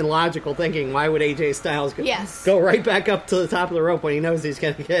in logical thinking, why would AJ Styles go right back up to the top of the rope when he knows he's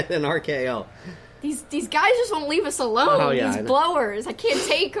going to get an RKO? These guys just won't leave us alone. Oh, yeah, these blowers. I can't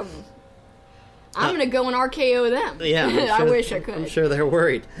take them. I'm going to go and RKO them. Yeah. I wish I could. I'm sure they're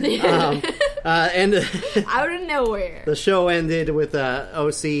worried. And out of nowhere. The show ended with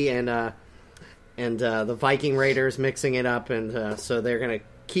OC and the Viking Raiders mixing it up, and so they're going to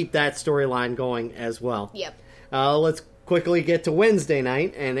keep that storyline going as well. Yep. Let's quickly get to Wednesday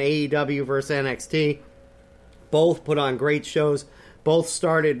night, and AEW versus NXT. Both put on great shows. Both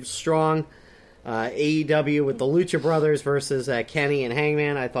started strong. AEW with the Lucha Brothers versus Kenny and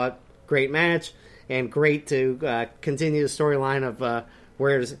Hangman. I thought great match, and great to continue the storyline of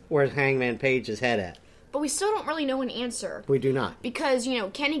where's Hangman Page's head at. But we still don't really know an answer. We do not. Because,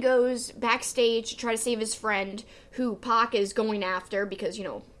 Kenny goes backstage to try to save his friend, who Pac is going after, because,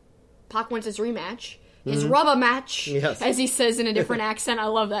 Pac wants his rematch. His rubber match, yes. As he says in a different accent. I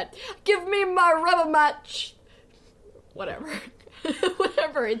love that. Give me my rubber match. Whatever.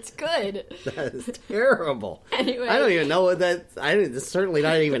 Whatever, it's good. That is terrible. Anyway. I don't even know what that... It's certainly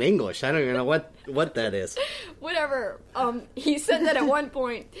not even English. I don't even know what that is. Whatever. He said that at one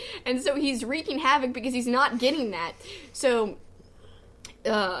point, and so he's wreaking havoc because he's not getting that. So,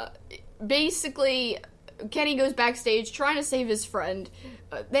 basically, Kenny goes backstage trying to save his friend.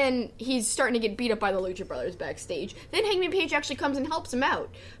 Then he's starting to get beat up by the Lucha Brothers backstage. Then Hangman Page actually comes and helps him out.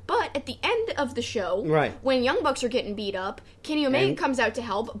 But at the end of the show, right, when Young Bucks are getting beat up, Kenny Omega comes out to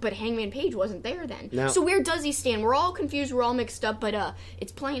help, but Hangman Page wasn't there then. No. So where does he stand? We're all confused, we're all mixed up, but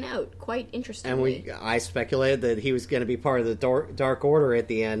it's playing out quite interestingly. And I speculated that he was going to be part of the Dark Order at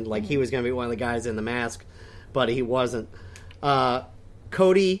the end, like he was going to be one of the guys in the mask, but he wasn't.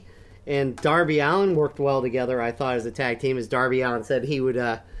 Cody and Darby Allin worked well together, I thought, as a tag team, as Darby Allin said he would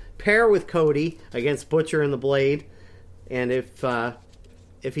pair with Cody against Butcher and the Blade, and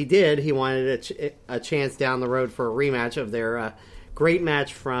if he did, he wanted a chance down the road for a rematch of their great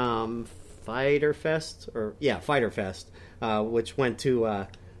match from Fyter Fest, which went to a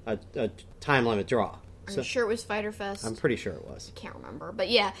time limit draw. Are you sure it was Fyter Fest? I'm pretty sure it was. I can't remember,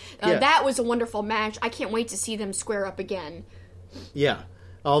 but yeah, that was a wonderful match. I can't wait to see them square up again. Yeah.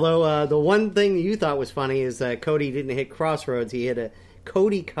 Although the one thing you thought was funny is that Cody didn't hit Crossroads. He hit a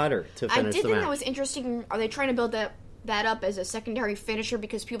Cody Cutter to finish the match. I did think that was interesting. Are they trying to build that up as a secondary finisher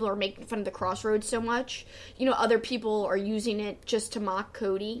because people are making fun of the Crossroads so much? Other people are using it just to mock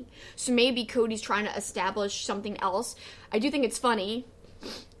Cody. So maybe Cody's trying to establish something else. I do think it's funny.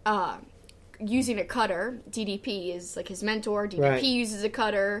 Using a cutter, DDP is like his mentor. DDP uses a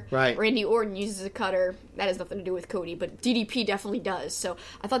cutter. Right. Randy Orton uses a cutter. That has nothing to do with Cody, but DDP definitely does. So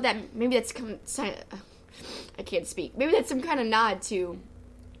I thought that maybe that's I can't speak. Maybe that's some kind of nod to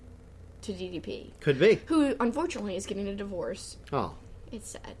DDP. Could be. Who unfortunately is getting a divorce. Oh,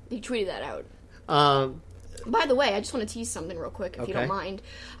 it's sad. He tweeted that out. By the way, I just want to tease something real quick, if you don't mind.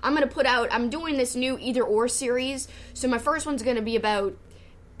 I'm doing this new Either Or series. So my first one's going to be about.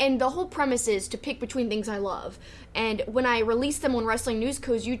 And the whole premise is to pick between things I love. And when I release them on Wrestling News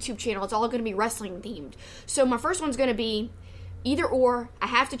Co.'s YouTube channel, it's all going to be wrestling themed. So my first one's going to be either or. I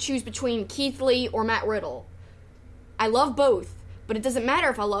have to choose between Keith Lee or Matt Riddle. I love both, but it doesn't matter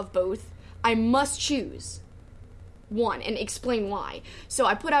if I love both. I must choose one and explain why. So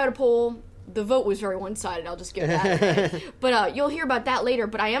I put out a poll. The vote was very one-sided. I'll just give that. But you'll hear about that later.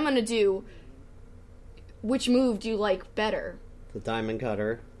 But I am going to do which move do you like better? The Diamond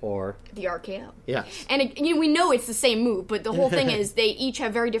Cutter or the RKO. Yes. And we know it's the same move, but the whole thing is they each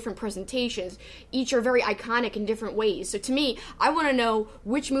have very different presentations. Each are very iconic in different ways. So to me, I want to know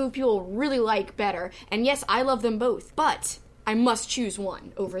which move people really like better. And yes, I love them both, but I must choose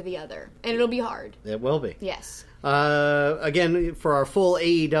one over the other. And it'll be hard. It will be. Yes. Again, for our full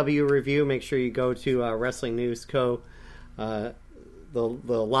AEW review, make sure you go to Wrestling News Co. The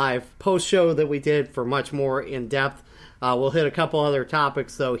live post show that we did for much more in depth. We'll hit a couple other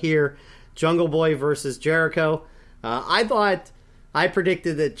topics, though, here. Jungle Boy versus Jericho. I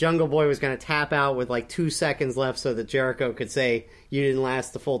predicted that Jungle Boy was going to tap out with like 2 seconds left so that Jericho could say, you didn't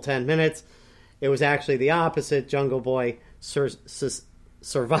last the full 10 minutes. It was actually the opposite. Jungle Boy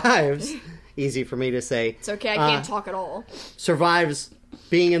survives. Easy for me to say. It's okay, I can't talk at all. Survives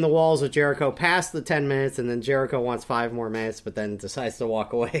being in the walls of Jericho past the 10 minutes, and then Jericho wants 5 more minutes, but then decides to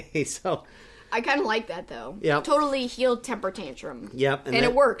walk away. So I kind of like that, though. Yep. Totally healed temper tantrum. Yep. And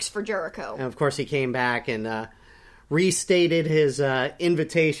it works for Jericho. And, of course, he came back and restated his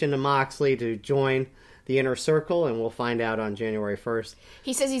invitation to Moxley to join the Inner Circle, and we'll find out on January 1st.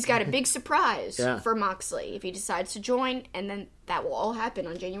 He says he's got a big surprise for Moxley if he decides to join, and then that will all happen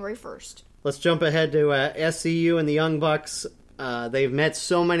on January 1st. Let's jump ahead to SCU and the Young Bucks. They've met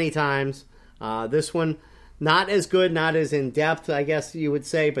so many times. This one, not as good, not as in-depth, I guess you would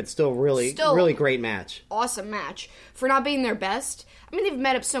say, but still really great match. Awesome match. For not being their best, I mean, they've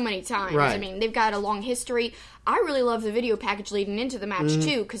met up so many times. Right. I mean, they've got a long history. I really love the video package leading into the match,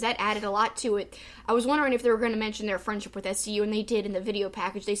 too, because that added a lot to it. I was wondering if they were going to mention their friendship with SCU, and they did in the video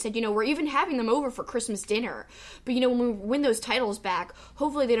package. They said, we're even having them over for Christmas dinner. But, when we win those titles back,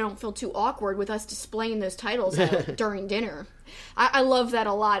 hopefully they don't feel too awkward with us displaying those titles during dinner. I love that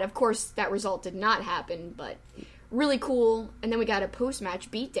a lot. Of course, that result did not happen, but really cool. And then we got a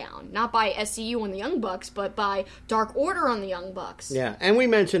post-match beatdown, not by SCU on the Young Bucks, but by Dark Order on the Young Bucks. Yeah, and we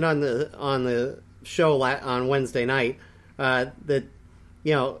mentioned on the show on Wednesday night that,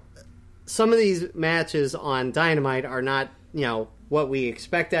 you know, some of these matches on Dynamite are not, you know, what we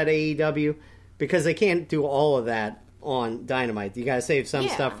expect at AEW, because they can't do all of that on Dynamite. You gotta save some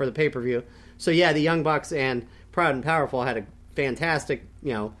stuff for the pay-per-view. So yeah, the Young Bucks and Proud and Powerful had a fantastic,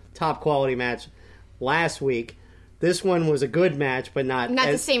 you know, top quality match last week. This one was a good match, but not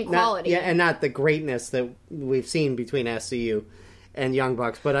the same quality. And not the greatness that we've seen between SCU and Young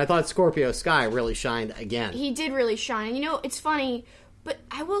Bucks. But I thought Scorpio Sky really shined again. He did really shine. And, you know, it's funny, but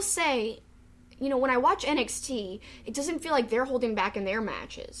I will say, you know, when I watch NXT, it doesn't feel like they're holding back in their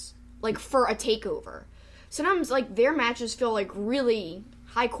matches, like, for a takeover. Sometimes, like, their matches feel, like, really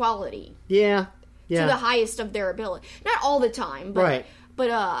high quality. Yeah. To the highest of their ability. Not all the time, but... Right.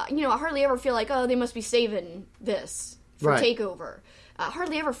 But, you know, I hardly ever feel like, oh, they must be saving this for TakeOver. I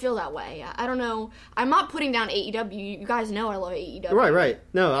hardly ever feel that way. I don't know. I'm not putting down AEW. You guys know I love AEW. Right.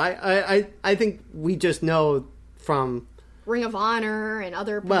 No, I think we just know from... Ring of Honor and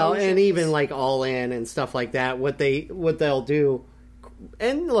other promotions. Well, and even, like, All In and stuff like that, what they'll do...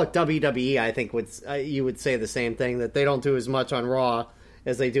 And, look, WWE, I think, you would say the same thing, that they don't do as much on Raw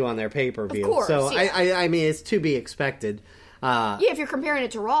as they do on their pay-per-view. Of course, so, yeah. I mean, it's to be expected. Yeah, if you're comparing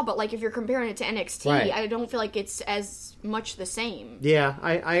it to Raw, but like if you're comparing it to NXT, right. I don't feel like it's as much the same. Yeah,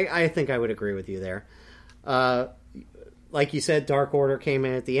 I think I would agree with you there. Like you said, Dark Order came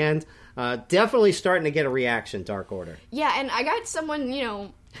in at the end. Definitely starting to get a reaction, Dark Order. Yeah, and I got someone, you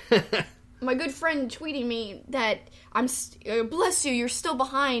know, my good friend tweeting me that bless you, you're still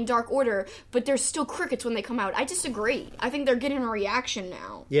behind Dark Order, but there's still crickets when they come out. I disagree. I think they're getting a reaction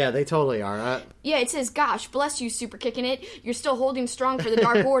now. Yeah, they totally are. Yeah, it says, gosh, bless you, Super Kicking It. You're still holding strong for the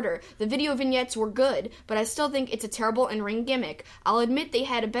Dark Order. The video vignettes were good, but I still think it's a terrible in-ring gimmick. I'll admit they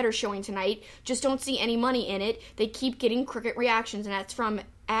had a better showing tonight, just don't see any money in it. They keep getting cricket reactions, and that's from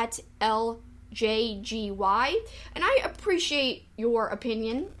 @LJGY. And I appreciate your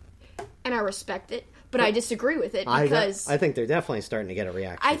opinion, and I respect it. But I disagree with it because... I think they're definitely starting to get a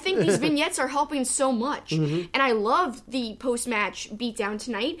reaction. I think these vignettes are helping so much. Mm-hmm. And I love the post-match beatdown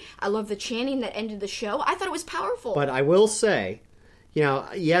tonight. I love the chanting that ended the show. I thought it was powerful. But I will say, you know,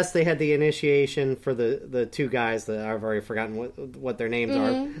 yes, they had the initiation for the two guys that I've already forgotten what their names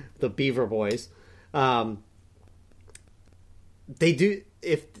are. The Beaver Boys. They do...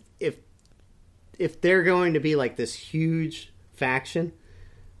 If they're going to be like this huge faction...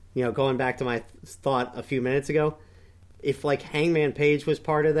 You know, going back to my thought a few minutes ago, if like Hangman Page was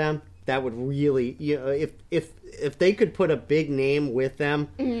part of them, that would really, you know, if they could put a big name with them,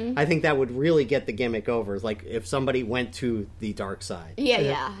 I think that would really get the gimmick over. Like if somebody went to the dark side.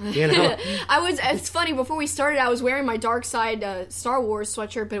 Yeah. You know, It's funny. Before we started, I was wearing my Dark Side Star Wars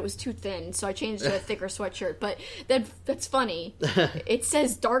sweatshirt, but it was too thin, so I changed to a thicker sweatshirt. But that's funny. It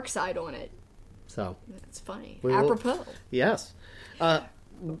says Dark Side on it. So that's funny. Apropos. Yes.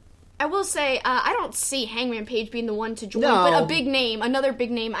 I will say, I don't see Hangman Page being the one to join, no. but a big name, another big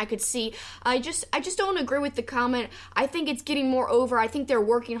name I could see. I just don't agree with the comment. I think it's getting more over. I think they're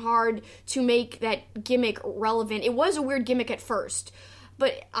working hard to make that gimmick relevant. It was a weird gimmick at first,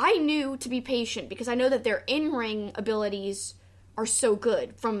 but I knew to be patient because I know that their in-ring abilities are so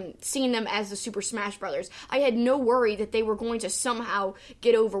good from seeing them as the Super Smash Brothers. I had no worry that they were going to somehow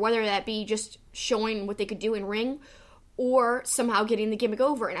get over, whether that be just showing what they could do in ring or somehow getting the gimmick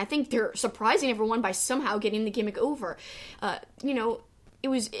over. And I think they're surprising everyone by somehow getting the gimmick over. You know, it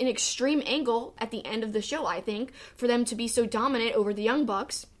was an extreme angle at the end of the show, I think, for them to be so dominant over the Young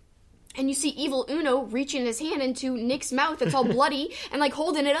Bucks. And you see Evil Uno reaching his hand into Nick's mouth that's all bloody and, like,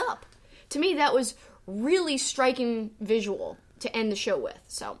 holding it up. To me, that was really striking visual to end the show with.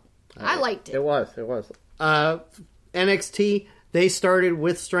 So, I liked it. It was. NXT, they started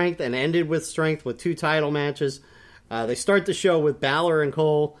with strength and ended with strength with 2 title matches. They start the show with Balor and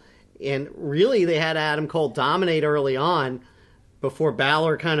Cole, and really they had Adam Cole dominate early on before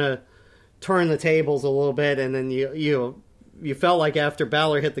Balor kind of turned the tables a little bit, and then you felt like after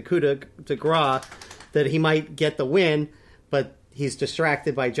Balor hit the coup de grace that he might get the win, but he's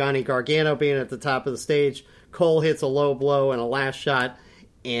distracted by Johnny Gargano being at the top of the stage. Cole hits a low blow and a last shot,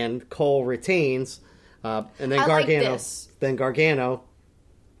 and Cole retains, and then Gargano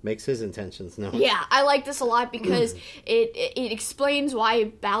makes his intentions known. Yeah, I like this a lot because it explains why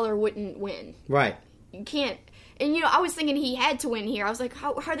Balor wouldn't win. Right. You can't... And, I was thinking he had to win here. I was like,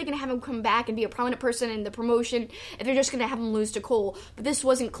 how are they going to have him come back and be a prominent person in the promotion if they're just going to have him lose to Cole? But this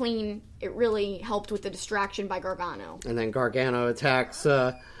wasn't clean. It really helped with the distraction by Gargano. And then Gargano attacks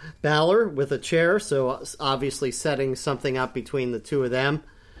Balor with a chair, so obviously setting something up between the two of them.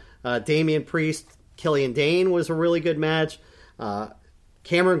 Damian Priest, Killian Dane was a really good match.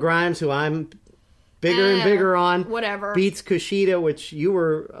 Cameron Grimes, who I'm bigger and bigger on. Whatever. Beats Kushida, which you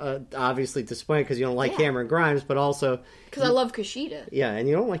were obviously disappointed because you don't like Cameron Grimes, but also... Because I love Kushida. Yeah, and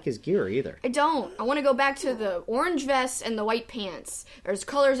you don't like his gear either. I don't. I want to go back to the orange vest and the white pants. There's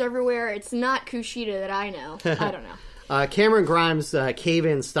colors everywhere. It's not Kushida that I know. I don't know. Cameron Grimes'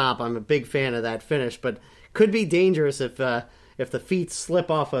 cave-in stop, I'm a big fan of that finish, but could be dangerous if the feet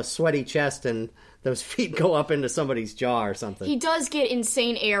slip off a sweaty chest and those feet go up into somebody's jaw or something. He does get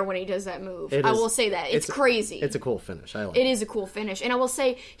insane air when he does that move. I will say that. It's crazy. It's a cool finish. I like it. It is a cool finish. And I will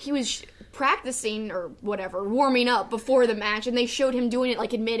say he was practicing or whatever, warming up before the match, and they showed him doing it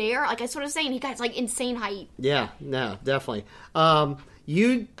like in midair. Like I was sort of saying, he got like insane height. Yeah, no, definitely.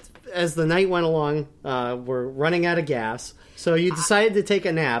 You, as the night went along, were running out of gas. So you decided to take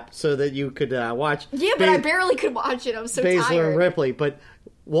a nap so that you could watch... Yeah, but I barely could watch it. I was so Baszler tired. and Ripley. But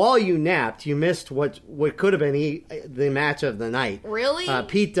while you napped, you missed what could have been the match of the night. Really?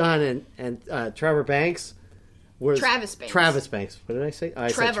 Pete Dunne and Trevor Banks. Travis Banks. Travis Banks. What did I say? I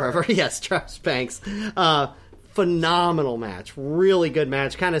said Trevor. Yes, Travis Banks. Phenomenal match. Really good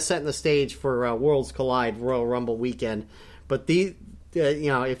match. Kind of setting the stage for Worlds Collide Royal Rumble weekend. But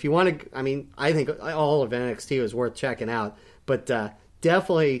if you want to... I think all of NXT was worth checking out. But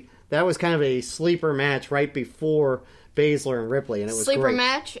definitely, that was kind of a sleeper match right before Baszler and Ripley, and it was sleeper great.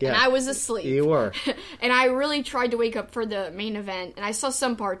 match, yeah. And I was asleep. You were. And I really tried to wake up for the main event, and I saw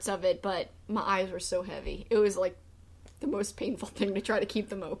some parts of it, but my eyes were so heavy. It was like the most painful thing to try to keep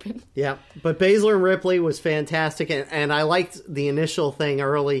them open. Yeah, but Baszler and Ripley was fantastic, and I liked the initial thing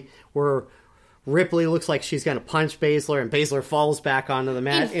early where Ripley looks like she's going to punch Baszler, and Baszler falls back onto the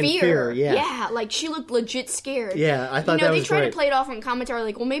mat in fear. Yeah, like she looked legit scared. Yeah, I thought that was they tried great. to play it off in commentary,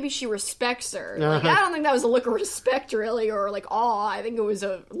 like, well, maybe she respects her. Like, I don't think that was a look of respect, really, or like awe. I think it was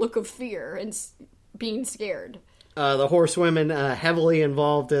a look of fear and being scared. The horsewomen heavily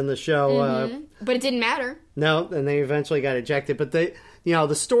involved in the show, but it didn't matter. No, and they eventually got ejected. But the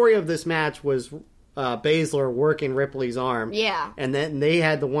story of this match was Baszler working Ripley's arm. Yeah. And then they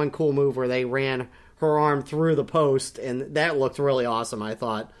had the one cool move where they ran her arm through the post, and that looked really awesome, I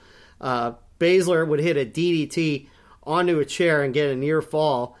thought. Baszler would hit a DDT onto a chair and get a near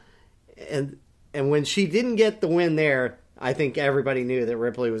fall. And when she didn't get the win there, I think everybody knew that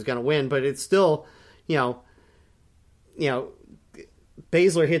Ripley was going to win. But it's still, Baszler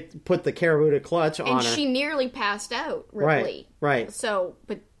put the Karabuta clutch on her. And she nearly passed out, Ripley. Right. So,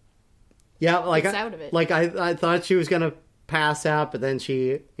 but... Yeah, like out of it. Like I thought she was gonna pass out, but then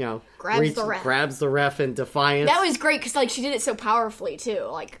she, grabs the ref in defiance. That was great because like she did it so powerfully too.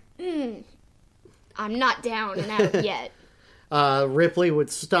 Like, I'm not down and out yet. Ripley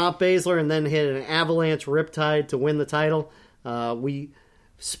would stop Baszler and then hit an avalanche riptide to win the title. We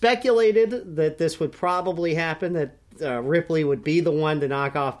speculated that this would probably happen. That Ripley would be the one to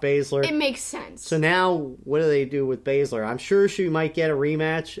knock off Baszler. It makes sense. So now, what do they do with Baszler? I'm sure she might get a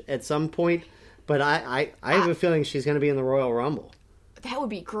rematch at some point, but I have a feeling she's going to be in the Royal Rumble. That would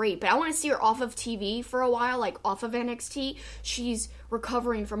be great, but I want to see her off of TV for a while, like off of NXT. She's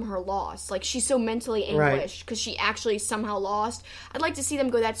recovering from her loss. Like, she's so mentally anguished because she actually somehow lost. I'd like to see them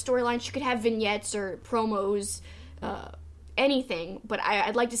go that storyline. She could have vignettes or promos, anything, but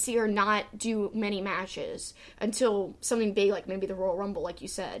I'd like to see her not do many matches until something big, like maybe the Royal Rumble, like you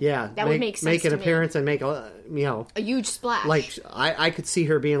said. Yeah, that would make sense. Make an to appearance me. And make a huge splash. Like I could see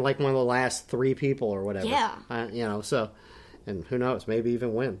her being like one of the last 3 people or whatever. Yeah, So, and who knows, maybe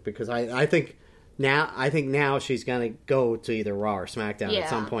even win, because I think now she's gonna go to either Raw or SmackDown at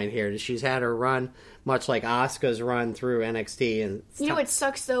some point here. She's had her run, much like Asuka's run through NXT, and what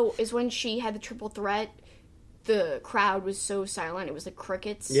sucks though is when she had the triple threat. The crowd was so silent. It was like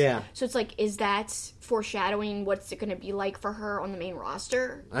crickets. Yeah. So it's like, is that foreshadowing what's it going to be like for her on the main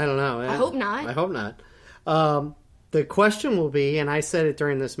roster? I don't know. I hope not. I hope not. The question will be, and I said it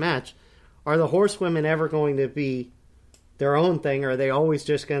during this match, are the horsewomen ever going to be their own thing, or are they always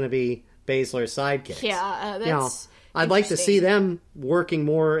just going to be Baszler's sidekicks? Yeah, that's I'd like to see them working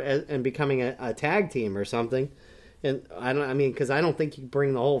more and becoming a tag team or something. And because I don't think you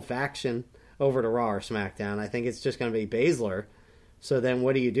bring the whole faction over to Raw or SmackDown. I think it's just going to be Baszler. So then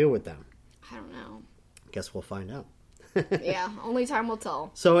what do you do with them? I don't know. Guess we'll find out. Yeah, only time will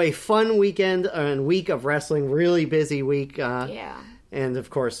tell. So a fun weekend and week of wrestling, really busy week. Yeah. And of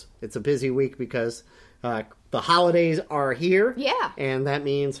course, it's a busy week because the holidays are here. Yeah. And that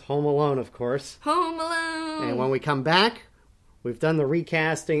means Home Alone, of course. Home Alone. And when we come back, we've done the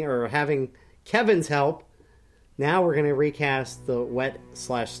recasting, or having Kevin's help. Now we're going to recast the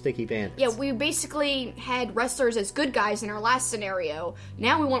Wet/Sticky Bandits. Yeah, we basically had wrestlers as good guys in our last scenario.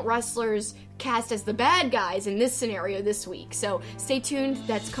 Now we want wrestlers cast as the bad guys in this scenario this week. So stay tuned,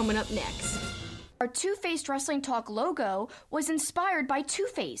 that's coming up next. Our Two-Faced Wrestling Talk logo was inspired by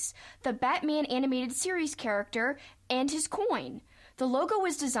Two-Face, the Batman animated series character, and his coin. The logo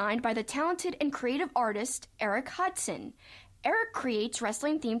was designed by the talented and creative artist Eric Hudson. Eric creates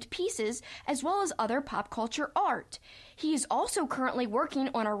wrestling-themed pieces as well as other pop culture art. He is also currently working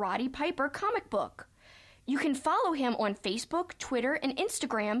on a Roddy Piper comic book. You can follow him on Facebook, Twitter, and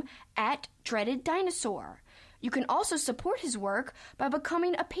Instagram at Dreaded Dinosaur. You can also support his work by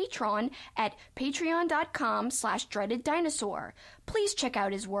becoming a patron at patreon.com/dreadeddinosaur. Please check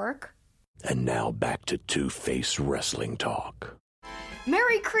out his work. And now back to Two-Face Wrestling Talk.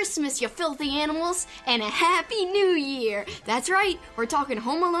 Merry Christmas, you filthy animals, and a Happy New Year! That's right, we're talking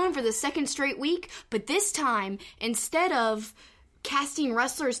Home Alone for the second straight week, but this time, instead of casting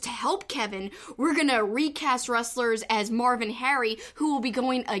wrestlers to help Kevin, we're gonna recast wrestlers as Marv and Harry, who will be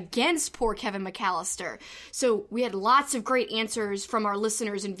going against poor Kevin McAllister. So we had lots of great answers from our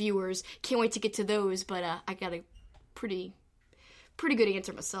listeners and viewers. Can't wait to get to those, but I got a pretty good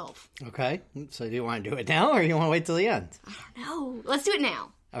answer myself. Okay, so do you want to do it now, or you want to wait till the end? I don't know. Let's do it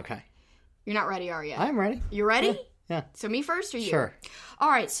now. Okay. You're not ready, are you? I'm ready. You ready? Yeah. So me first or you? Sure. All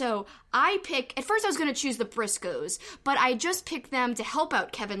right, so at first I was going to choose the Briscoes, but I just picked them to help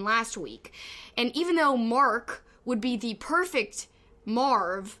out Kevin last week. And even though Mark would be the perfect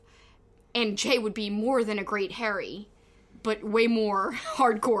Marv, and Jay would be more than a great Harry, but way more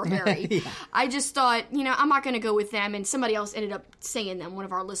hardcore Harry. Yeah. I just thought, I'm not going to go with them, and somebody else ended up saying them, one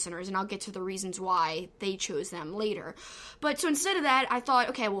of our listeners, and I'll get to the reasons why they chose them later. But so instead of that, I thought,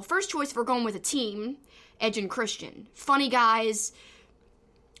 okay, well, first choice if we're going with a team, Edge and Christian. Funny guys.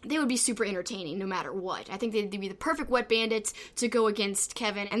 They would be super entertaining no matter what. I think they'd be the perfect Wet Bandits to go against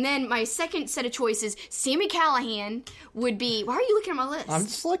Kevin. And then my second set of choices, Sami Callihan would be... Why are you looking at my list? I'm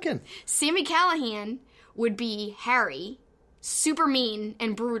just looking. Sami Callihan would be Harry. Super mean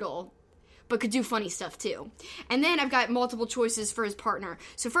and brutal, but could do funny stuff too. And then I've got multiple choices for his partner.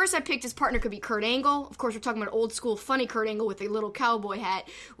 So first I picked his partner could be Kurt Angle. Of course, we're talking about old school funny Kurt Angle with a little cowboy hat.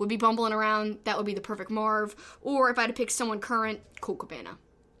 Would be bumbling around. That would be the perfect Marv. Or if I had to pick someone current, Colt Cabana.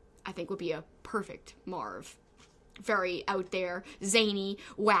 I think would be a perfect Marv. Very out there, zany,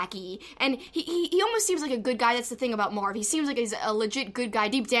 wacky. And he almost seems like a good guy. That's the thing about Marv. He seems like he's a legit good guy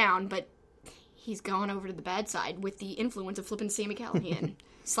deep down, but he's gone over to the bad side with the influence of flipping Sami Callihan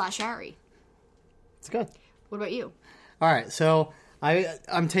 / Harry. It's good. What about you? All right, so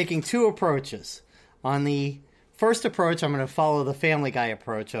I'm taking two approaches. On the first approach, I'm going to follow the Family Guy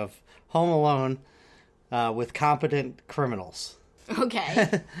approach of Home Alone with competent criminals.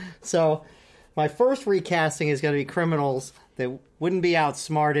 Okay. So my first recasting is going to be criminals that wouldn't be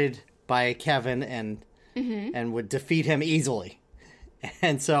outsmarted by Kevin and would defeat him easily.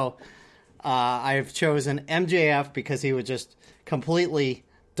 And so... I've chosen MJF because he would just completely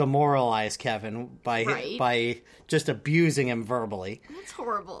demoralize Kevin by just abusing him verbally. That's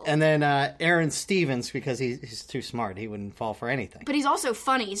horrible. And then Aaron Stevens because he's too smart. He wouldn't fall for anything. But he's also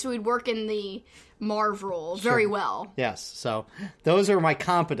funny, so he'd work in the Marv role very well. Yes. So those are my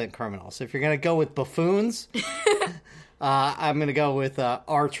competent criminals. If you're going to go with buffoons, I'm going to go with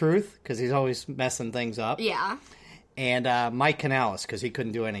R-Truth because he's always messing things up. Yeah. And Mike Canales because he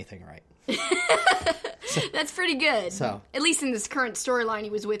couldn't do anything right. That's pretty good. So, at least in this current storyline he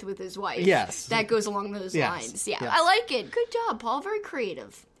was with his wife. Yes. That goes along those lines. Yeah. Yes. I like it. Good job, Paul. Very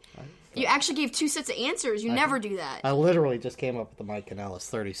creative. You actually gave two sets of answers. You never do that. I literally just came up with the Mike Canales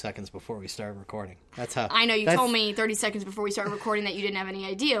 30 seconds before we started recording. That's how. I know you told me 30 seconds before we started recording that you didn't have any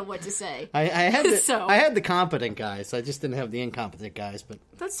idea what to say. I had the competent guys. I just didn't have the incompetent guys. But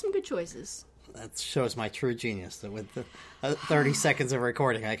that's some good choices. That shows my true genius. That with the 30 seconds of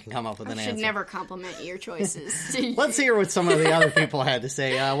recording, I can come up with an answer. I should never compliment your choices. Let's hear what some of the other people had to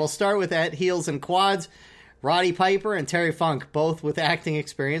say. We'll start with at Heels and Quads. Roddy Piper and Terry Funk, both with acting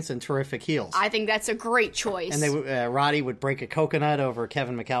experience and terrific heels. I think that's a great choice. And Roddy would break a coconut over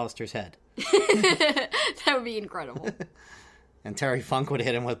Kevin McAllister's head. That would be incredible. And Terry Funk would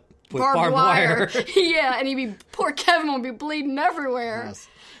hit him with barbed wire. Yeah, and poor Kevin would be bleeding everywhere. Yes.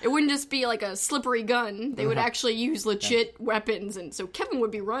 It wouldn't just be like a slippery gun. They would actually use legit weapons, and so Kevin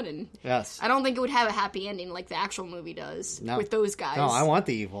would be running. Yes. I don't think it would have a happy ending like the actual movie does with those guys. No, I want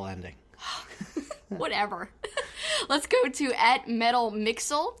the evil ending. Whatever. Let's go to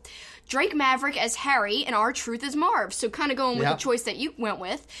 @MetalMixel. Drake Maverick as Harry and R-Truth as Marv. So kind of going with the choice that you went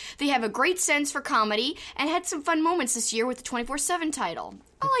with. They have a great sense for comedy and had some fun moments this year with the 24/7 title.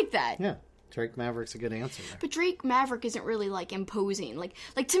 I like that. Yeah. Drake Maverick's a good answer there. But Drake Maverick isn't really, like, imposing. Like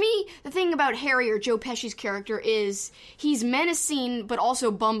to me, the thing about Harry or Joe Pesci's character is he's menacing but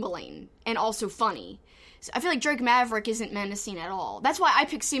also bumbling and also funny. So I feel like Drake Maverick isn't menacing at all. That's why I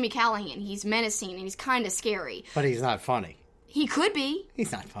picked Sami Callihan. He's menacing and he's kind of scary. But he's not funny. He could be.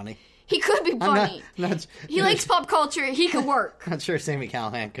 He's not funny. He could be funny. He likes pop culture. He could work. I'm not sure Sami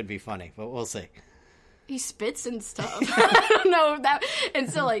Callihan could be funny, but we'll see. He spits and stuff. I don't know that.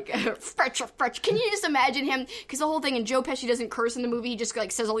 And so, like, fetch. Can you just imagine him? Because the whole thing, and Joe Pesci doesn't curse in the movie. He just,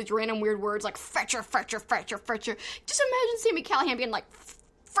 like, says all these random weird words, like, fetcher. Just imagine Sami Callihan being like,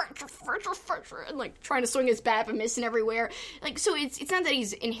 fetcher, and, like, trying to swing his bat but missing everywhere. Like, so it's not that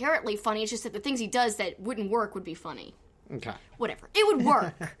he's inherently funny. It's just that the things he does that wouldn't work would be funny. Okay. Whatever. It would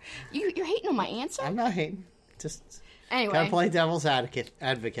work. You're hating on my answer? I'm not hating. Just anyway. Gotta play devil's advocate.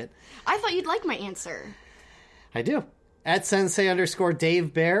 I thought you'd like my answer. I do.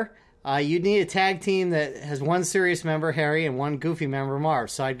 @Sensei_Dave Bear. You'd need a tag team that has one serious member, Harry, and one goofy member,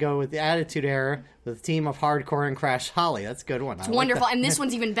 Marv. So I'd go with the Attitude Era with a team of Hardcore and Crash Holly. That's a good one. It's wonderful. And this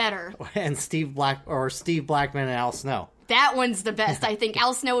one's even better. And Steve Blackman and Al Snow. That one's the best, I think.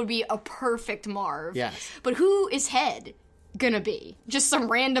 Al Snow would be a perfect Marv. Yes. But who is Head gonna be? Just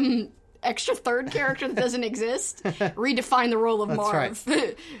some random extra third character that doesn't exist? Redefine the role of Marv.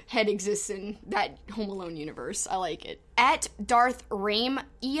 Right. Head exists in that Home Alone universe. I like it. @Darth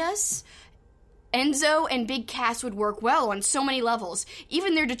Rame-Eus. Enzo and Big Cass would work well on so many levels.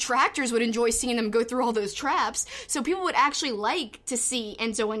 Even their detractors would enjoy seeing them go through all those traps, so people would actually like to see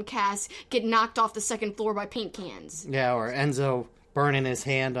Enzo and Cass get knocked off the second floor by paint cans. Yeah, or Enzo burning his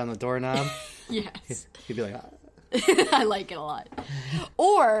hand on the doorknob. Yes. He'd be like, I like it a lot.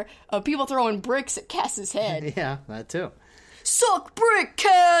 Or people throwing bricks at Cass's head. Yeah, that too. Suck brick,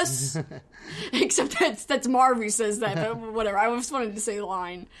 Cass! Except that's Marv who says that, but whatever. I just wanted to say the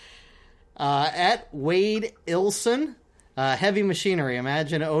line. @Wade Ilson, Heavy Machinery.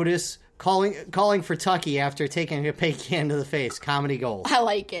 Imagine Otis calling for Tucky after taking a paint can to the face. Comedy gold. I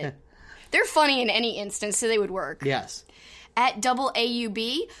like it. They're funny in any instance, so they would work. Yes.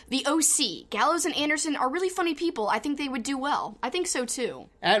 @AAUB, the OC. Gallows and Anderson are really funny people. I think they would do well. I think so, too.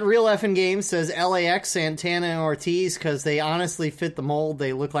 @Real Effin' Games says LAX, Santana, and Ortiz, because they honestly fit the mold.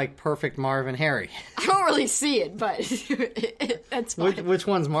 They look like perfect Marv and Harry. I don't really see it, but that's fine. Which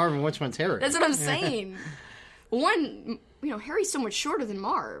one's Marv and which one's Harry? That's what I'm saying. One, Harry's so much shorter than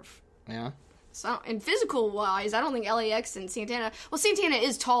Marv. Yeah. So, and physical-wise, I don't think LAX and Santana... Well, Santana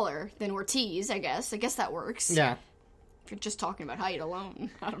is taller than Ortiz, I guess. I guess that works. Yeah. If you're just talking about height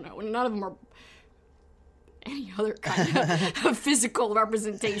alone, I don't know. None of them are any other kind of physical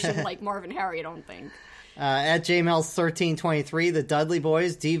representation like Marv and Harry, I don't think. @JMels1323, the Dudley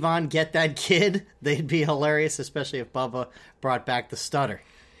Boys, Devon, get that kid. They'd be hilarious, especially if Bubba brought back the stutter.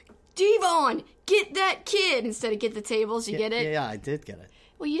 Devon, get that kid instead of get the tables. You get it? Yeah, I did get it.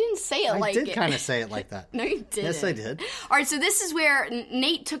 Well, you didn't say it like it. I did kind of say it like that. No, you didn't. Yes, I did. All right, so this is where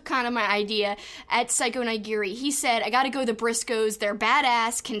Nate took kind of my idea @Psycho Nigiri. He said, I gotta go the Briscoes. They're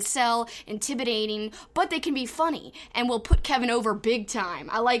badass, can sell, intimidating, but they can be funny, and will put Kevin over big time.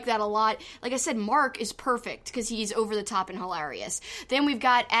 I like that a lot. Like I said, Mark is perfect, because he's over the top and hilarious. Then we've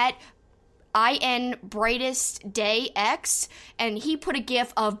got @IN Brightest Day X, and he put a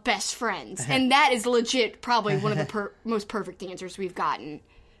gif of best friends, and that is legit probably one of the most perfect answers we've gotten.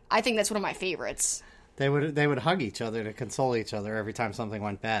 I think that's one of my favorites. They would hug each other to console each other every time something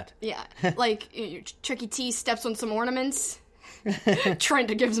went bad. Yeah, like Chucky T steps on some ornaments,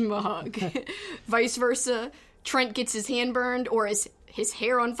 Trent gives him a hug. Vice versa, Trent gets his hand burned or his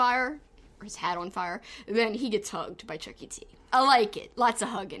hair on fire, or his hat on fire, then he gets hugged by Chucky T. I like it. Lots of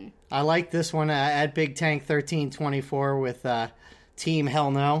hugging. I like this one @BigTank1324 with Team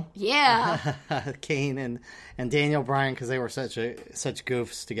Hell No. Yeah. Kane and Daniel Bryan, because they were such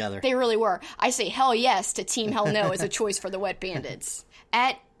goofs together. They really were. I say hell yes to Team Hell No as a choice for the Wet Bandits.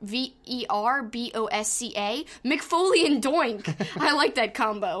 @VERBOSCA, Mick Foley and Doink. I like that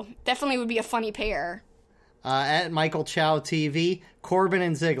combo. Definitely would be a funny pair. @Michael Chow TV, Corbin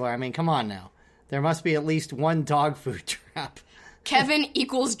and Ziggler. I mean, come on now. There must be at least one dog food trap. Kevin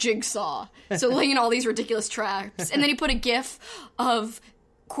equals Jigsaw. So laying all these ridiculous traps. And then he put a gif of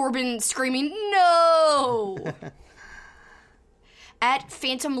Corbin screaming, no! At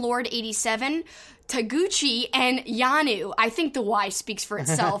Phantom Lord 87, Taguchi and Yanu. I think the Y speaks for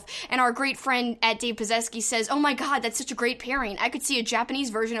itself. And our great friend at Dave Pozeski says, oh my god, that's such a great pairing. I could see a Japanese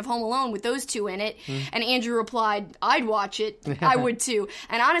version of Home Alone with those two in it. And Andrew replied, I'd watch it. I would too.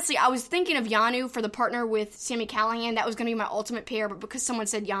 And honestly, I was thinking of Yanu for the partner with Sami Callihan. That was going to be my ultimate pair, but because someone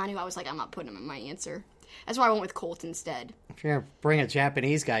said Yanu, I was like, I'm not putting him in my answer. That's why I went with Colt instead. If you're going to bring a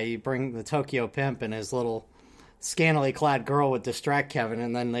Japanese guy, you bring the Tokyo Pimp and his little scantily clad girl would distract Kevin,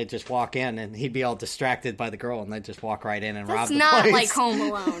 and then they'd just walk in, and he'd be all distracted by the girl, and they'd just walk right in and rob the place. That's not like Home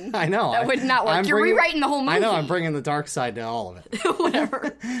Alone. I know. That would not work. You're rewriting the whole movie. I know. I'm bringing the dark side to all of it.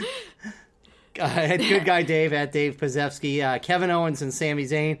 Whatever. Good guy Dave at Dave Pozevsky. Kevin Owens and Sami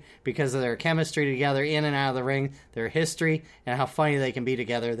Zayn, because of their chemistry together in and out of the ring, their history, and how funny they can be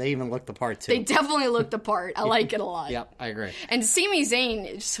together. They even look the part, too. They definitely look the part. I like it a lot. Yep, I agree. And Sami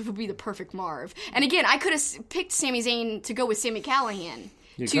Zayn just would be the perfect Marv. And again, I could have picked Sami Zayn to go with Sami Callihan.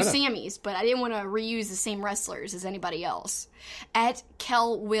 Two Sammys, but I didn't want to reuse the same wrestlers as anybody else. At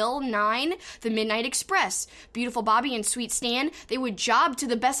KelWill9, the Midnight Express. Beautiful Bobby and Sweet Stan, they would job to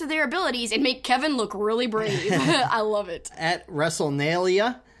the best of their abilities and make Kevin look really brave. I love it. At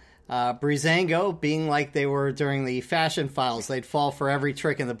WrestleNalia, Breezango, being like they were during the Fashion Files, they'd fall for every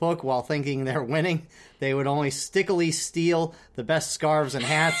trick in the book while thinking they're winning. They would only stickily steal the best scarves and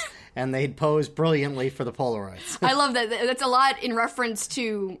hats, and they'd pose brilliantly for the Polaroids. I love that. That's a lot in reference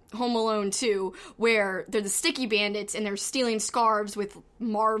to Home Alone 2, where they're the Sticky Bandits, and they're stealing scarves with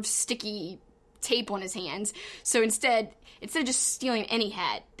Marv's sticky tape on his hands. So instead of just stealing any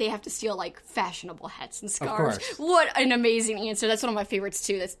hat, they have to steal, like, fashionable hats and scarves. Of course. What an amazing answer. That's one of my favorites,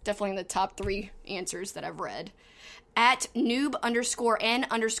 too. That's definitely in the top 3 answers that I've read. At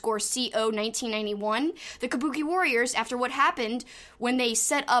noob_n_co1991, the Kabuki Warriors, after what happened when they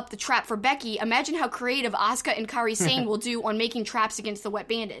set up the trap for Becky, imagine how creative Asuka and Kairi Sane will do on making traps against the Wet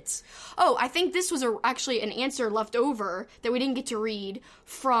Bandits. Oh, I think this was actually an answer left over that we didn't get to read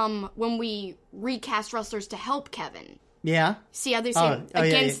from when we recast wrestlers to help Kevin. Yeah. See how they say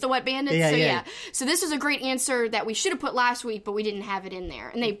against the Wet Bandits? Yeah. So this was a great answer that we should have put last week, but we didn't have it in there.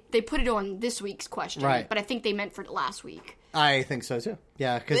 And they put it on this week's question. Right. But I think they meant for last week. I think so, too.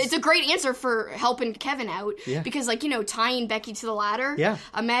 Yeah. It's a great answer for helping Kevin out. Yeah. Because, like, tying Becky to the ladder. Yeah.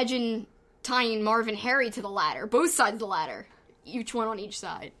 Imagine tying Marv and Harry to the ladder. Both sides of the ladder. Each one on each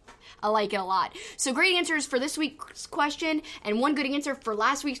side. I like it a lot. So great answers for this week's question, and one good answer for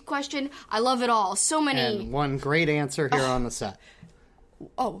last week's question. I love it all. So many. And one great answer here on the set.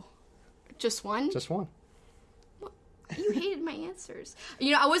 Oh, just one? Just one. Well, you hated my answers.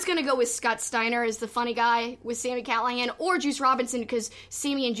 I was going to go with Scott Steiner as the funny guy with Sami Callihan, or Juice Robinson, because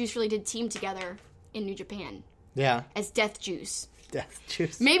Sami and Juice really did team together in New Japan. Yeah. As Death Juice. Death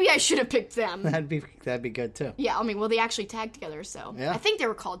Juice. Maybe I should have picked them. That'd be good too. Yeah, they actually tagged together, so yeah. I think they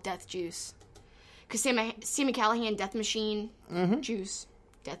were called Death Juice. Because Sami Callihan, Death Machine, Juice,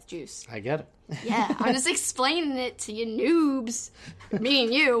 Death Juice. I get it. Yeah, I'm just explaining it to you noobs. Me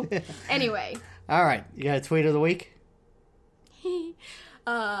and you. Anyway. All right, you got a tweet of the week?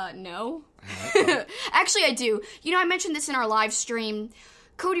 No. Actually, I do. I mentioned this in our live stream.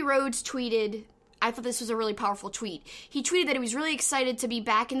 Cody Rhodes tweeted... I thought this was a really powerful tweet. He tweeted that he was really excited to be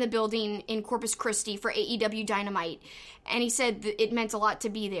back in the building in Corpus Christi for AEW Dynamite, and he said that it meant a lot to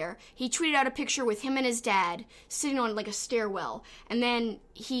be there. He tweeted out a picture with him and his dad sitting on, like, a stairwell, and then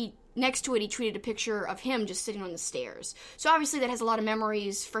next to it, he tweeted a picture of him just sitting on the stairs. So obviously that has a lot of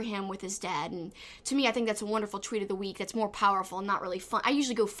memories for him with his dad, and to me, I think that's a wonderful tweet of the week. That's more powerful and not really fun. I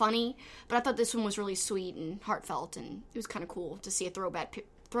usually go funny, but I thought this one was really sweet and heartfelt, and it was kind of cool to see a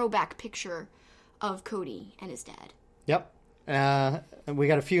throwback picture of Cody and his dad. Yep. We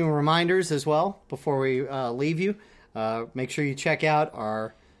got a few reminders as well before we leave you. Make sure you check out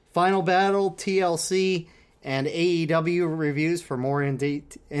our Final Battle, TLC, and AEW reviews for more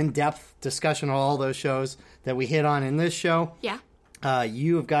in-depth discussion of all those shows that we hit on in this show. Yeah.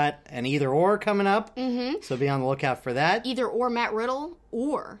 You've got an either-or coming up, so be on the lookout for that. Either-or Matt Riddle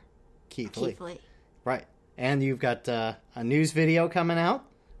or Keith Lee. Right. And you've got a news video coming out.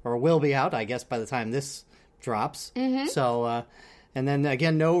 Or will be out, I guess, by the time this drops. So, and then,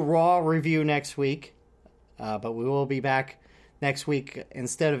 again, no Raw review next week. But we will be back next week.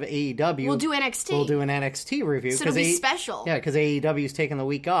 Instead of AEW... We'll do NXT. We'll do an NXT review. So it'll be special. Yeah, because AEW's taking the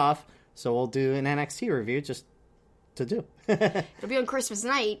week off. So we'll do an NXT review just to do. It'll be on Christmas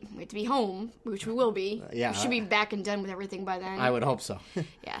night. We have to be home, which we will be. Yeah. We should be back and done with everything by then. I would hope so.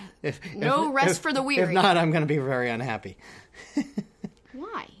 Yeah. No rest for the weary. If not, I'm going to be very unhappy.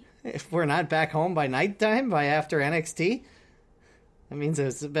 Why? If we're not back home by nighttime, by after NXT, that means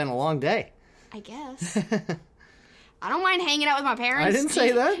it's been a long day. I guess. I don't mind hanging out with my parents. I didn't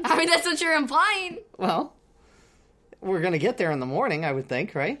say that. I mean, that's what you're implying. Well, we're going to get there in the morning, I would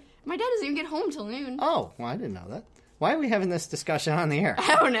think, right? My dad doesn't even get home till noon. Oh, well, I didn't know that. Why are we having this discussion on the air?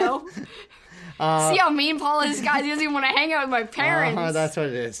 I don't know. See how mean Paul is, guys? He doesn't even want to hang out with my parents. That's what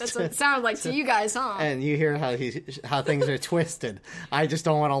it is. That's what it sounded like to you guys, huh? And you hear how things are twisted. I just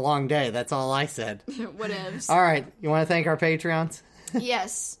don't want a long day. That's all I said. Whatevs. All right. You want to thank our Patreons?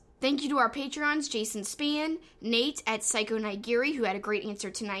 Yes. Thank you to our Patreons, Jason Spann, Nate at Psycho Nigiri, who had a great answer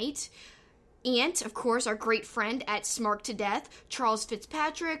tonight. Ant, of course, our great friend at Smark to Death, Charles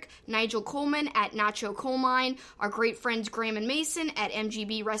Fitzpatrick, Nigel Coleman at Nacho Coalmine, our great friends Graham and Mason at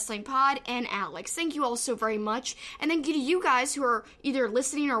MGB Wrestling Pod, and Alex. Thank you all so very much. And thank you to you guys who are either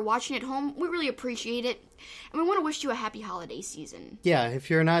listening or watching at home. We really appreciate it. And we want to wish you a happy holiday season. Yeah,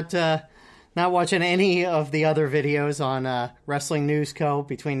 if you're not watching any of the other videos on Wrestling News Co.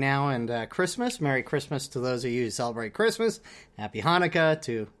 between now and Christmas, Merry Christmas to those of you who celebrate Christmas. Happy Hanukkah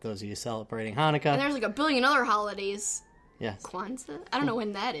to those of you celebrating Hanukkah. And there's like a billion other holidays. Yes. Kwanzaa? I don't know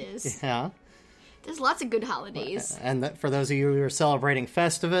when that is. Yeah. There's lots of good holidays. And for those of you who are celebrating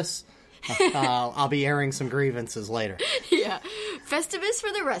Festivus, I'll be airing some grievances later. Yeah. Festivus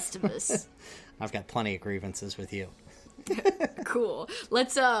for the rest of us. I've got plenty of grievances with you. Cool.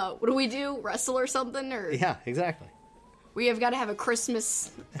 Let's, what do we do? Wrestle or something? Or yeah, exactly. We have got to have a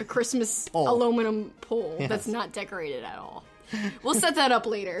Christmas pole. aluminum pole Yes. that's not decorated at all. We'll set that up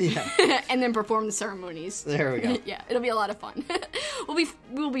later. Yeah. And then perform the ceremonies. There we go. Yeah, it'll be a lot of fun.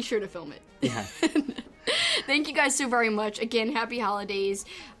 We'll be sure to film it. Yeah. Thank you guys so very much. Again, happy holidays.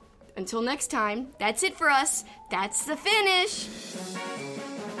 Until next time, that's it for us. That's the finish.